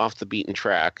something off the beaten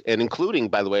track, and including,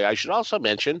 by the way, I should also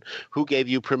mention Who Gave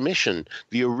You Permission,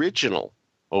 the original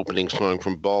opening song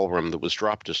from Ballroom that was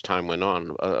dropped as time went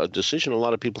on, a decision a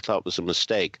lot of people thought was a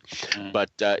mistake. But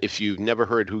if you've never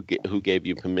heard Who Gave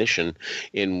You Permission,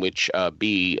 in which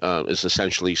B is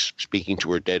essentially speaking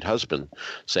to her dead husband,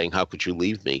 saying, "How could you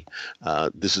leave me?"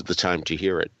 This is the time to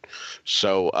hear it.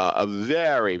 So a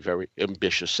very, very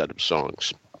ambitious set of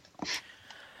songs.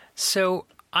 So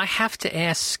I have to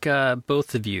ask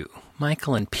both of you,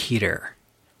 Michael and Peter,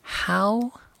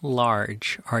 how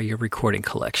large are your recording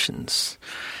collections?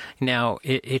 Now,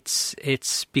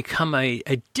 it's become a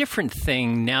different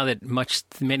thing now that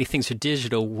many things are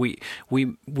digital. We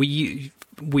who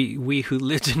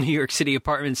lived in New York City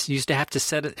apartments used to have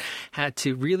to had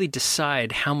to really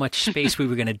decide how much space we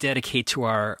were going to dedicate to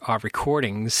our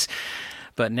recordings.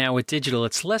 But now with digital,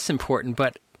 it's less important.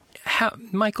 But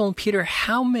Michael and Peter,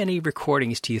 how many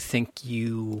recordings do you think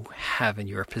you have in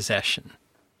your possession?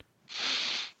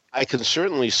 I can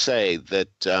certainly say that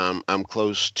I'm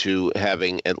close to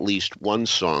having at least one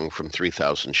song from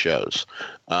 3,000 shows.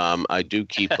 I do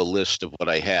keep a list of what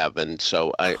I have, and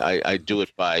so I do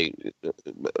it by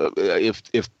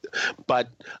but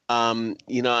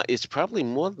it's probably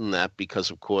more than that, because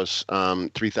of course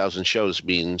 3,000 shows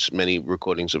means many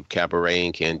recordings of Cabaret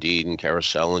and Candide and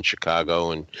Carousel and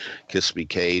Chicago and Kiss Me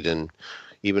Kate and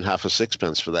even Half a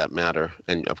Sixpence for that matter,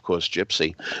 and of course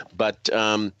Gypsy. But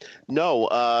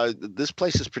this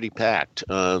place is pretty packed.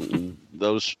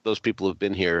 Those people who've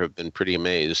been here have been pretty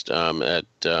amazed at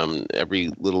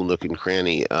every little nook and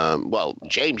cranny. Well,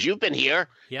 James, you've been here.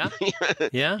 Yeah,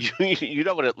 yeah. You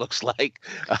know what it looks like.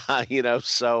 So. And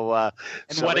so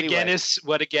what anyway.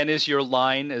 again is your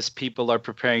line as people are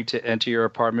preparing to enter your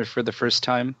apartment for the first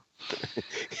time?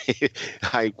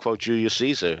 I quote Julius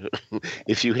Caesar: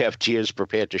 "If you have tears,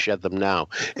 prepare to shed them now."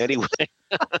 Anyway,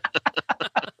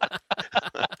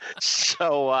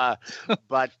 so,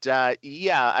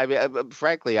 yeah. I mean,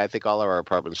 frankly, I think all our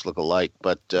apartments look alike.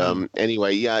 But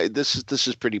anyway, yeah, this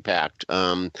is pretty packed.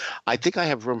 I think I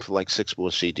have room for like 6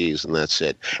 more CDs, and that's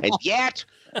it. And yet,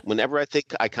 whenever I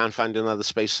think I can't find another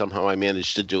space, somehow I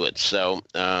manage to do it. So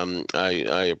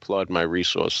I applaud my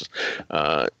resources.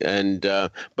 But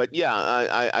yeah,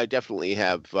 I definitely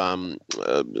have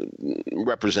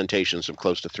representations of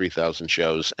close to 3,000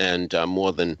 shows and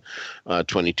more than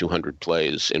 2,200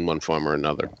 plays in one form or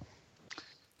another.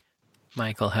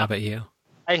 Michael, how about you?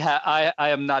 I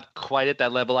am not quite at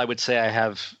that level. I would say I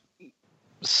have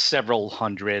several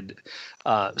hundred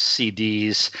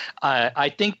CDs. I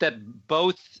think that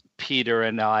both Peter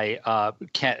and I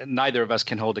neither of us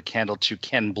can hold a candle to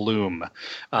Ken Bloom.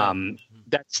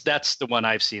 That's the one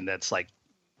I've seen that's like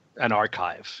an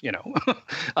archive,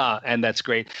 and that's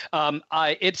great.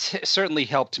 It's certainly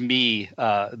helped me,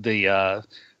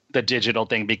 the digital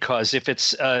thing, because if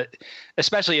it's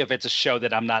especially if it's a show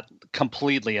that I'm not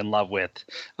completely in love with,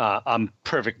 I'm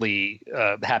perfectly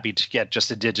happy to get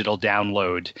just a digital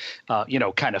download,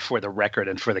 kind of for the record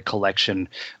and for the collection,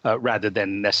 rather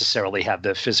than necessarily have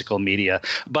the physical media.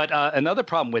 But another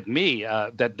problem with me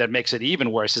that makes it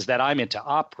even worse is that I'm into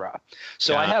opera.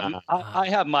 So I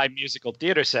have my musical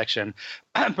theater section,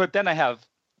 but then I have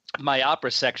my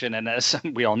opera section, and as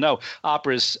we all know,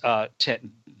 operas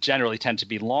generally tend to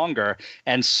be longer,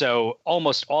 and so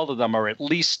almost all of them are at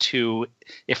least 2,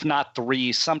 if not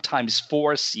 3, sometimes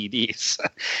 4 CDs.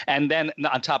 And then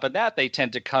on top of that, they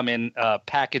tend to come in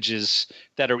packages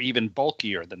that are even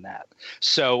bulkier than that.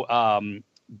 So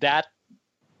that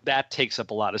that takes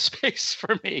up a lot of space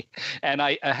for me. And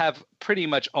I have pretty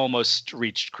much almost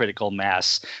reached critical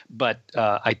mass, but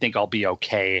I think I'll be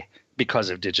okay because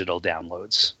of digital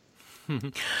downloads.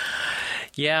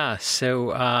 Yeah,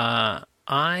 so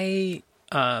I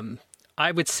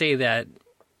would say that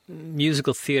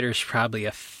musical theater is probably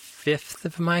a fifth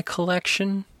of my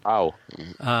collection. Oh.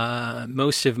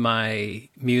 Most of my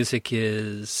music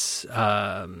is,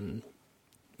 70s,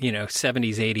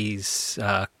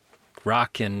 80s,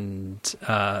 rock and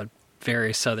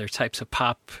various other types of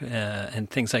pop and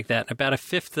things like that. About a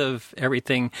fifth of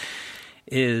everything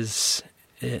is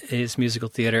musical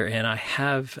theater, and I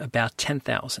have about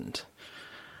 10,000.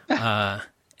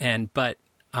 But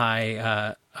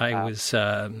I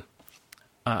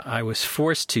was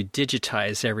forced to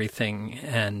digitize everything,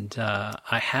 and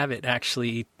I have it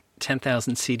actually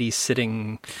 10,000 CDs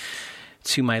sitting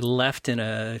to my left in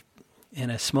a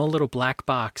small little black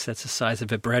box that's the size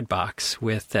of a bread box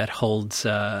that holds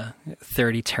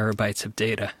 30 terabytes of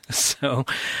data. So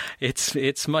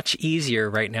it's much easier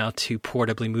right now to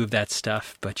portably move that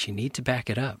stuff, but you need to back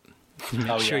it up.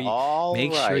 Make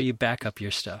sure you back up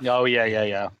your stuff. Oh,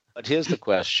 yeah. But here's the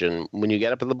question. When you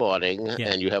get up in the morning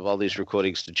and you have all these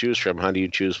recordings to choose from, how do you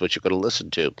choose what you're going to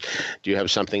listen to? Do you have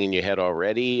something in your head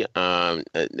already? And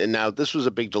now, this was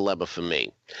a big dilemma for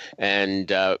me.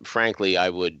 And frankly, I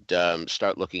would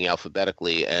start looking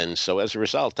alphabetically. And so as a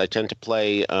result, I tend to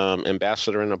play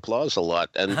Ambassador and Applause a lot.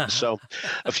 And so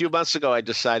a few months ago, I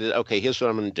decided, okay, here's what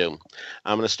I'm going to do.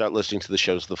 I'm going to start listening to the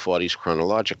shows of the 40s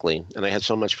chronologically. And I had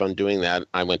so much fun doing that.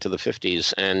 I went to the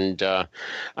 50s. And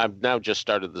I've now just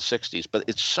started the 60s. But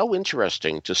it's so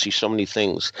interesting to see so many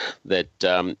things that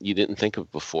you didn't think of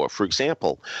before. For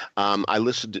example, when I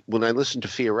listened to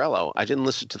Fiorello, I didn't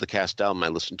listen to the cast album. I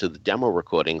listened to the demo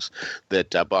recordings that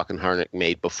Bach and Harnick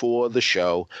made before the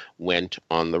show went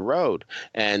on the road.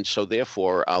 And so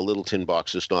therefore, Little Tin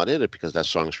Box is not in it because that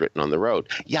song's written on the road.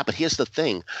 Yeah, but here's the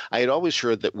thing. I had always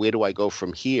heard that Where Do I Go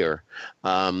From Here,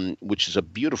 which is a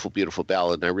beautiful, beautiful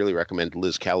ballad, and I really recommend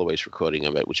Liz Calloway's recording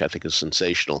of it, which I think is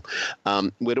sensational.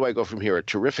 Where Do I Go From Here, a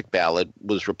terrific ballad,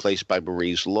 was replaced by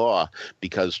Marie's Law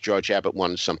because George Abbott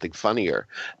wanted something funnier.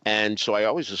 And so I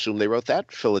always assumed they wrote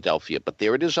that Philadelphia, but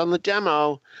there it is on the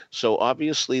demo. So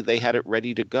obviously they had it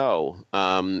ready to go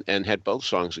and had both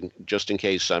songs just in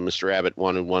case Mr. Abbott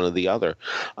wanted one or the other.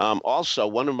 Also,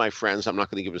 one of my friends, I'm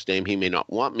not going to give his name, he may not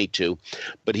want me to,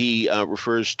 but he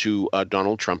refers to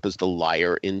Donald Trump as the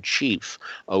liar in chief.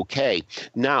 Okay.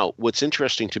 Now, what's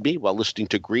interesting to me while listening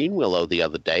to Green Willow the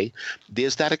other day,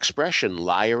 there's that expression,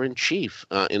 liar in chief,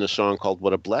 in a song called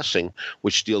What a Blessing,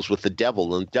 which deals with the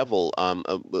devil. And the devil,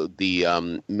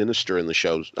 the minister in the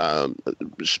show,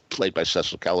 was played by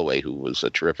Cecil Calloway, who was a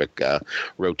terrific,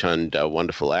 rotund,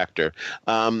 wonderful actor,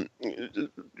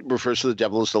 refers to the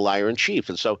devil as the liar in chief.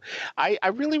 And so I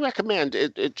really recommend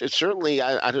it. It certainly,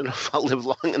 I don't know if I'll live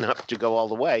long enough to go all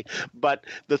the way, but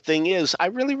the thing is, I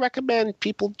really recommend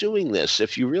people doing this.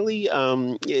 If you really,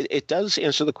 it does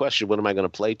answer the question, what am I going to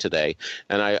play today?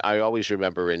 And I always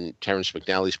remember in Terrence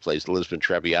McNally's plays, The Lisbon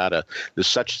Traviata, there's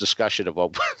such discussion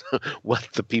about what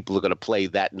the people are going to play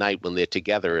that night when they're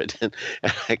together. And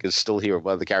I can still hear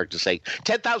one of the characters saying,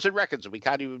 10,000 records, and we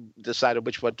can't even decide on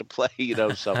which one to play,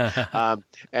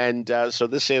 So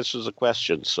this answers the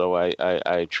question. So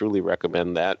I truly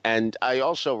recommend that. And I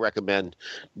also recommend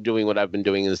doing what I've been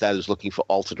doing, is looking for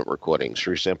alternate recordings.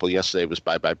 For example, yesterday was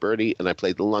Bye Bye Birdie, and I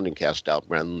played the London cast album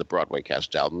rather than the Broadway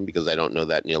cast album because I don't know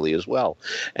that nearly as well.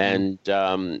 And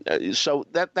so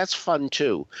that's fun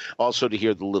too. Also to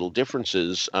hear the little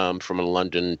differences from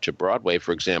London to Broadway.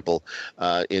 For example,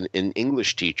 in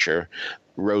English Teacher,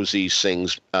 Rosie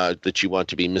sings that you want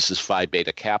to be Mrs. Phi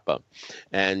Beta Kappa.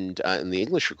 And in the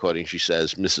English recording, she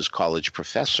says, Mrs. College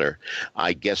Professor.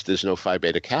 I guess there's no Phi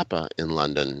Beta Kappa in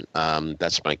London.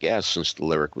 That's my guess, since the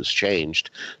lyric was changed.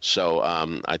 So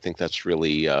I think that's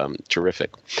really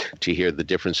terrific to hear the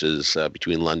differences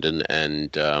between London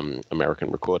and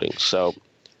American recordings.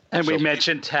 And we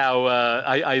mentioned how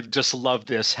I just love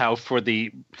this, how for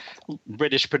the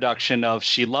British production of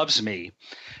She Loves Me,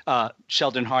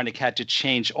 Sheldon Harnick had to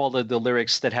change all of the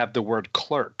lyrics that have the word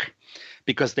clerk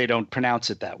because they don't pronounce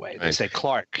it that way. They say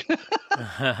Clark.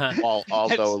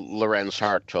 Although Lorenz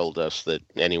Hart told us that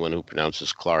anyone who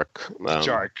pronounces Clark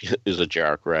is a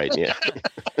jark, right? Yeah.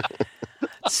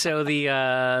 So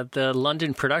the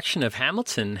London production of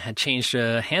Hamilton had changed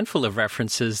a handful of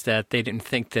references that they didn't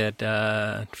think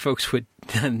that folks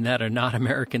that are not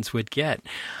Americans would get.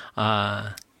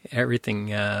 Everything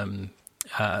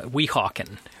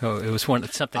Weehawken. Oh, it was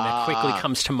something that quickly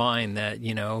comes to mind that,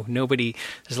 nobody,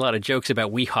 there's a lot of jokes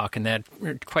about Weehawken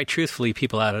that, quite truthfully,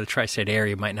 people out of the tri-state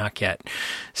area might not get.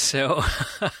 So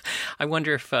I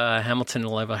wonder if Hamilton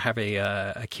will ever have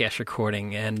a cast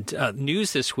recording. And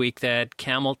news this week that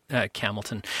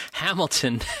Hamilton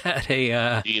had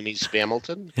a... Do you mean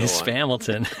Spamilton?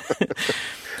 Spamilton.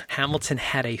 Hamilton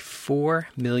had a $4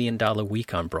 million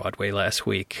week on Broadway last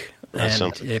week. That's and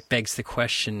something. It begs the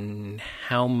question,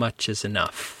 how much is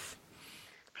enough?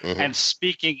 Mm-hmm. And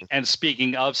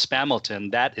speaking of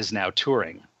Spamilton, that is now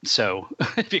touring. So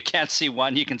if you can't see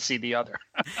one, you can see the other.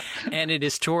 And it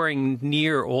is touring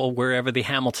near wherever the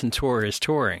Hamilton tour is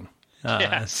touring.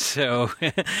 Yes. So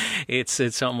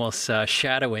it's almost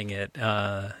shadowing it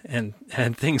and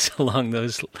things along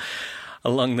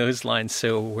those lines.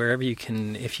 So wherever you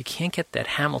can, if you can't get that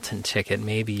Hamilton ticket,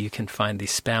 maybe you can find the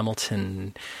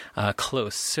Spamilton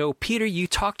close. So Peter, you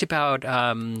talked about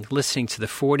listening to the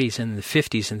 40s and the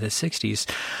 50s and the 60s.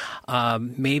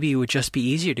 Maybe it would just be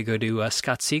easier to go to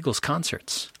Scott Siegel's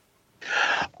concerts.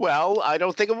 Well, I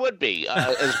don't think it would be.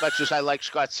 As much as I like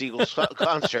Scott Siegel's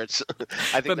concerts,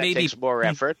 I think that takes more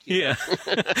effort. Yeah,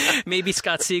 maybe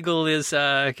Scott Siegel is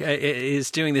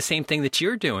doing the same thing that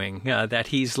you're doing. That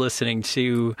he's listening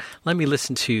to. Let me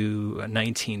listen to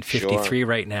 1953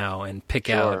 right now and pick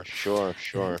out. Sure.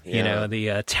 Yeah.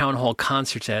 The town hall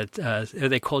concerts at. Are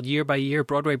they called Year by Year?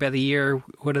 Broadway by the Year?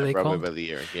 What are they Broadway called? by the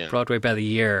Year. Yeah. Broadway by the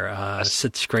Year.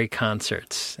 Such great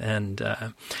concerts. And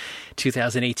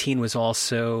 2018 was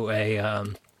also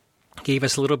gave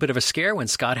us a little bit of a scare when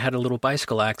Scott had a little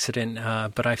bicycle accident.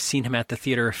 But I've seen him at the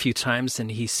theater a few times,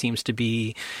 and he seems to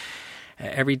be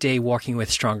every day walking with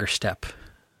stronger step.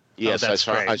 Yes, I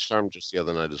saw him just the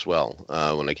other night as well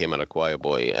when I came out of Choir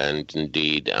Boy, and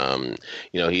indeed,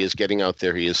 he is getting out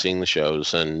there. He is seeing the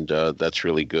shows, and that's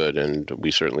really good. And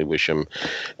we certainly wish him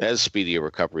as speedy a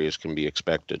recovery as can be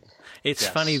expected. It's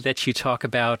funny that you talk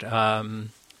about.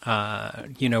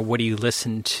 What do you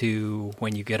listen to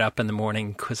when you get up in the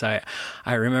morning? Because I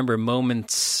remember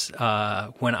moments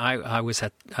when I was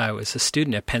a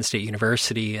student at Penn State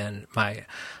University, and my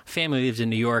family lived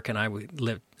in New York, and I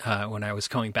lived when I was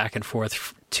going back and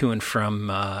forth to and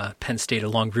from Penn State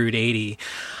along Route 80.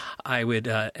 I would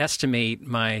estimate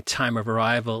my time of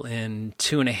arrival in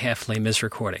 2.5 Les Mis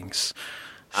recordings.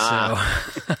 So.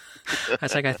 I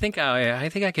was like, I think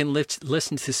I can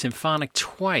listen to Symphonic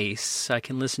twice. I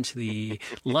can listen to the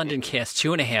London cast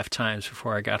 2.5 times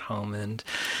before I got home and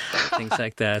things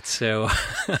like that. So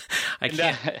I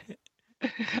can't.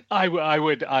 I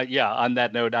would, on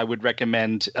that note, I would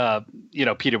recommend,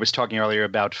 Peter was talking earlier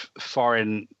about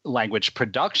foreign language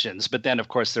productions, but then, of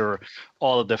course, there are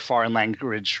all of the foreign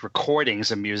language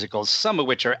recordings of musicals, some of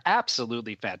which are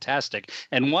absolutely fantastic.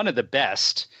 And one of the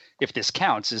best, if this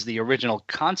counts, is the original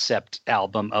concept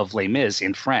album of Les Mis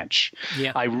in French.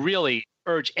 Yeah. I really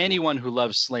urge anyone who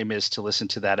loves Les Mis to listen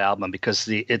to that album because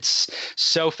it's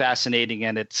so fascinating,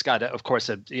 and it's got, of course,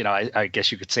 I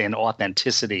guess you could say an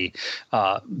authenticity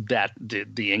that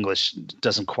the English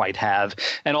doesn't quite have.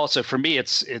 And also for me,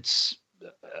 it's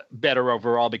better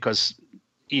overall because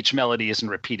each melody isn't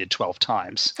repeated 12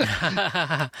 times. So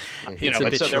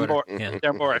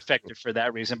they're more effective for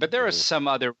that reason. But there are some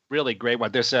other really great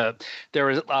ones. There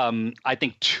is I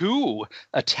think 2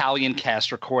 Italian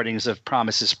cast recordings of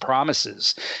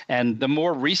Promises, and the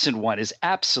more recent one is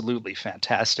absolutely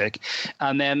fantastic.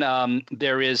 And then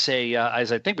there is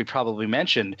as I think we probably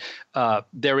mentioned,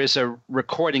 there is a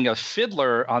recording of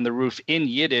Fiddler on the Roof in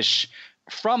Yiddish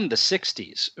from the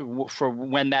 60s for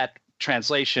when that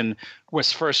translation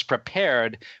was first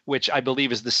prepared, which I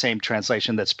believe is the same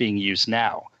translation that's being used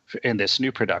now in this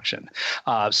new production.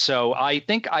 So I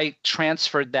think I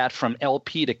transferred that from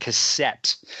LP to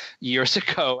cassette years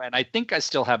ago, and I think I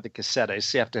still have the cassette. I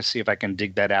have to see if I can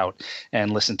dig that out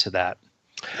and listen to that.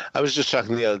 I was just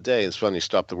talking the other day. It's funny,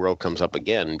 Stop the World comes up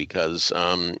again because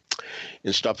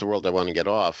in Stop the World, I Want to Get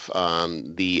Off,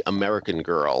 the American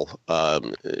girl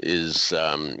is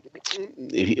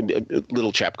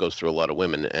little chap goes through a lot of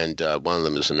women, and one of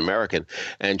them is an American,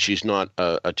 and she's not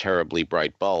a terribly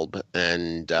bright bulb,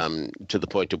 and to the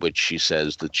point at which she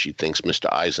says that she thinks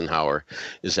Mr. Eisenhower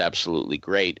is absolutely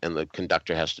great, and the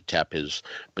conductor has to tap his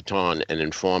baton and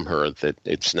inform her that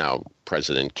it's now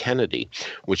President Kennedy,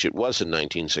 which it was in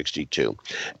 1962.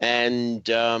 And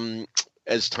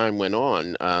as time went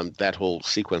on, that whole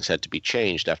sequence had to be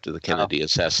changed after the Kennedy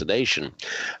assassination.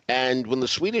 And when the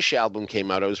Swedish album came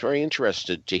out, I was very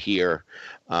interested to hear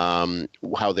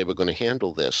how they were going to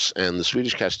handle this. And the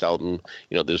Swedish cast album,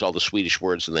 there's all the Swedish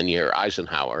words, and then you hear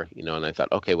Eisenhower, and I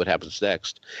thought, okay, what happens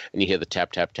next? And you hear the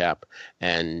tap, tap, tap.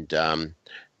 And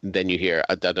then you hear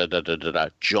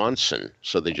Johnson,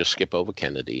 so they just skip over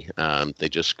Kennedy. They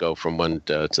just go from one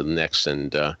to the next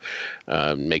and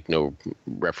make no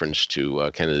reference to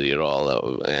Kennedy at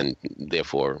all, and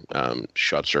therefore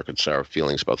short circuits our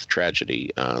feelings about the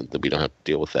tragedy, that we don't have to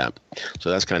deal with that.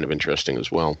 So that's kind of interesting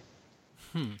as well.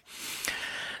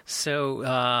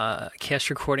 So cast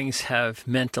recordings have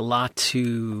meant a lot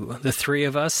to the three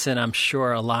of us, and I'm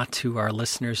sure a lot to our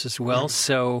listeners as well.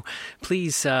 So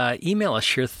please email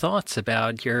us your thoughts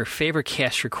about your favorite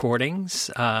cast recordings,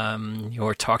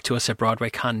 or talk to us at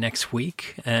BroadwayCon next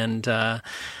week, and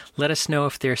let us know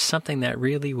if there's something that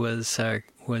really was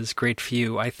great for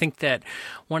you. I think that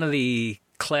one of the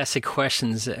classic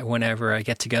questions whenever I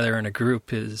get together in a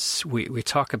group is we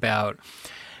talk about,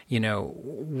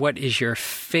 what is your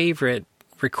favorite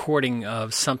recording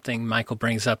of something? Michael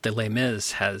brings up that Les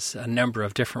Mis has a number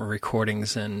of different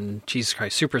recordings, and Jesus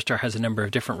Christ Superstar has a number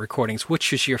of different recordings.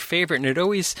 Which is your favorite?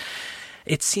 And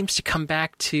it seems to come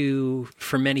back to,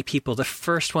 for many people, the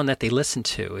first one that they listen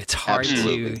to. It's hard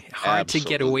to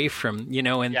get away from,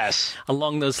 and yes.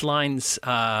 Along those lines,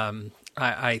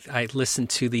 I listened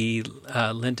to the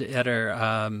Linda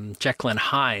Eder Jekyll and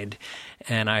Hyde,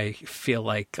 and I feel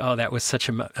like, that was such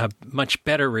a much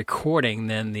better recording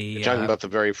than the... You're talking about the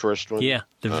very first one? Yeah,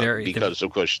 because,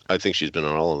 of course, I think she's been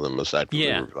on all of them aside from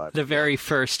the very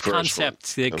first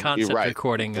concept, one. The concept right.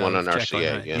 recording one of on Jekyll and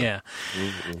RCA, Hyde. Yeah.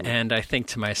 Mm-hmm. And I think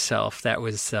to myself, that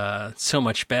was so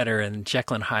much better, and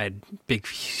Jekyll and Hyde, big,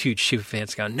 huge super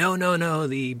fans go, no,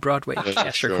 the Broadway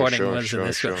cast recording was in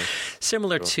this one.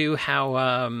 Similar to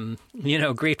how,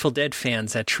 Grateful Dead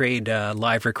fans that trade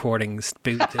live recordings,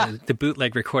 the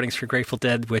bootleg recordings for Grateful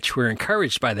Dead, which were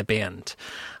encouraged by the band,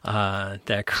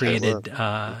 that created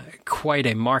quite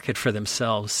a market for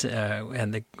themselves,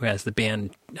 as the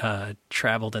band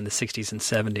traveled in the 60s and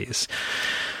 70s.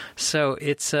 So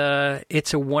it's a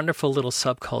wonderful little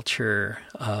subculture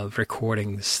of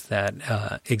recordings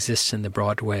that exists in the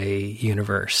Broadway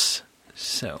universe.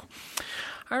 So...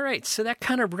 All right, so that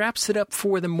kind of wraps it up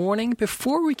for the morning.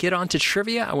 Before we get on to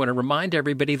trivia, I want to remind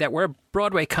everybody that we're at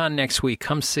BroadwayCon next week.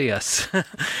 Come see us.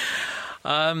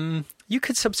 You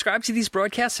could subscribe to these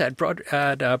broadcasts at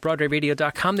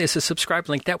BroadwayRadio.com. There's a subscribe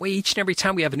link. That way, each and every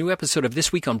time we have a new episode of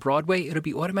This Week on Broadway, it'll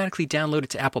be automatically downloaded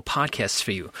to Apple Podcasts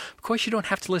for you. Of course, you don't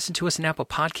have to listen to us in Apple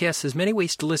Podcasts. There's many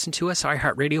ways to listen to us.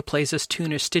 iHeartRadio plays us,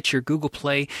 TuneIn, Stitcher, Google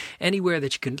Play, anywhere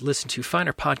that you can listen to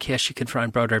finer podcasts, you can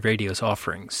find Broadway Radio's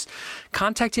offerings.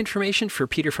 Contact information for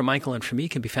Peter, for Michael, and for me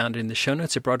can be found in the show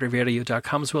notes at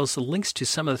BroadwayRadio.com, as well as the links to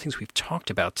some of the things we've talked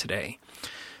about today.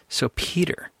 So,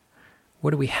 Peter, what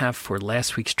do we have for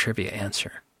last week's trivia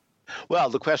answer?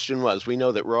 Well, the question was, we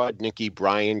know that Rod, Nikki,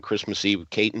 Brian, Christmas Eve,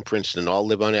 Kate, and Princeton all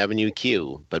live on Avenue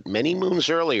Q. But many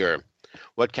moons earlier,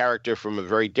 what character from a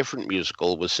very different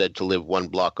musical was said to live one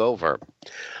block over?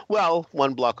 Well,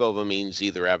 one block over means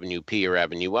either Avenue P or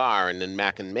Avenue R. And in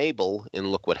Mac and Mabel, in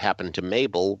Look What Happened to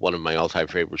Mabel, one of my all-time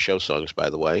favorite show songs, by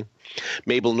the way,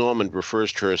 Mabel Normand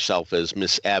refers to herself as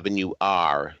Miss Avenue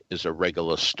R, is a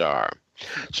regular star.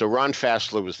 So Ron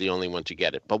Fassler was the only one to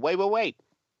get it. But wait.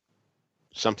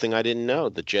 Something I didn't know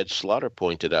that Jed Slaughter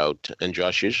pointed out, and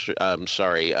Jed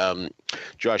Slaughter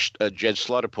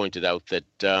pointed out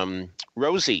that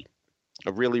Rosie,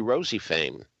 of Really Rosie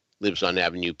fame, lives on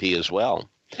Avenue P as well.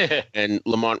 And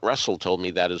Lamont Russell told me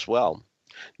that as well.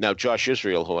 Now, Josh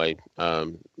Israel, who I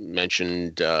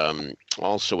mentioned,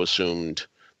 also assumed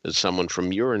that someone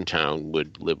from Urinetown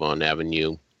would live on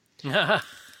Avenue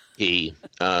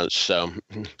So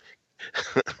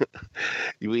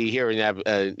we here in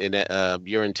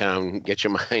Urinetown, get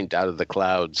your mind out of the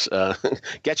clouds.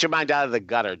 Get your mind out of the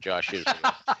gutter, Josh.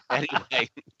 Anyway,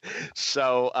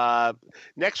 so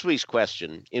next week's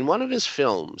question. In one of his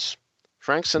films,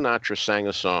 Frank Sinatra sang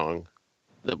a song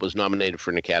that was nominated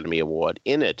for an Academy Award.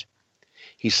 In it,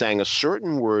 he sang a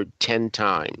certain word 10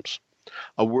 times,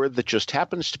 a word that just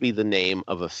happens to be the name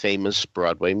of a famous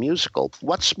Broadway musical.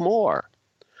 What's more,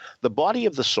 the body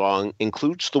of the song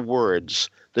includes the words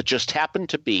that just happen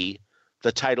to be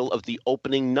the title of the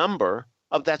opening number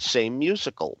of that same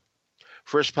musical.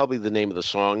 First, probably the name of the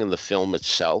song and the film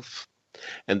itself,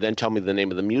 and then tell me the name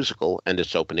of the musical and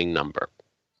its opening number.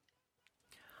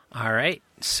 All right.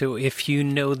 So if you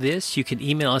know this, you can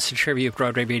email us at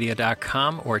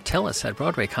trivia@BroadwayRadio.com or tell us at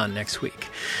BroadwayCon next week.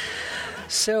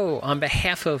 So, on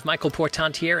behalf of Michael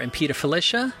Portantiere and Peter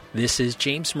Felicia, this is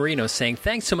James Marino saying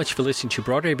thanks so much for listening to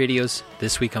Broadway Videos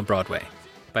This Week on Broadway.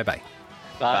 Bye-bye.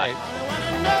 Bye.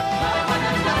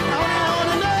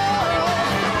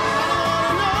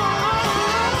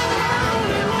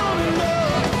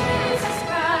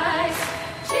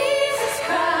 Jesus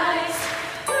Christ,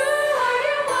 who are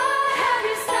you? What have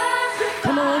you said?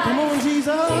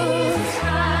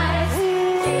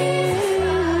 He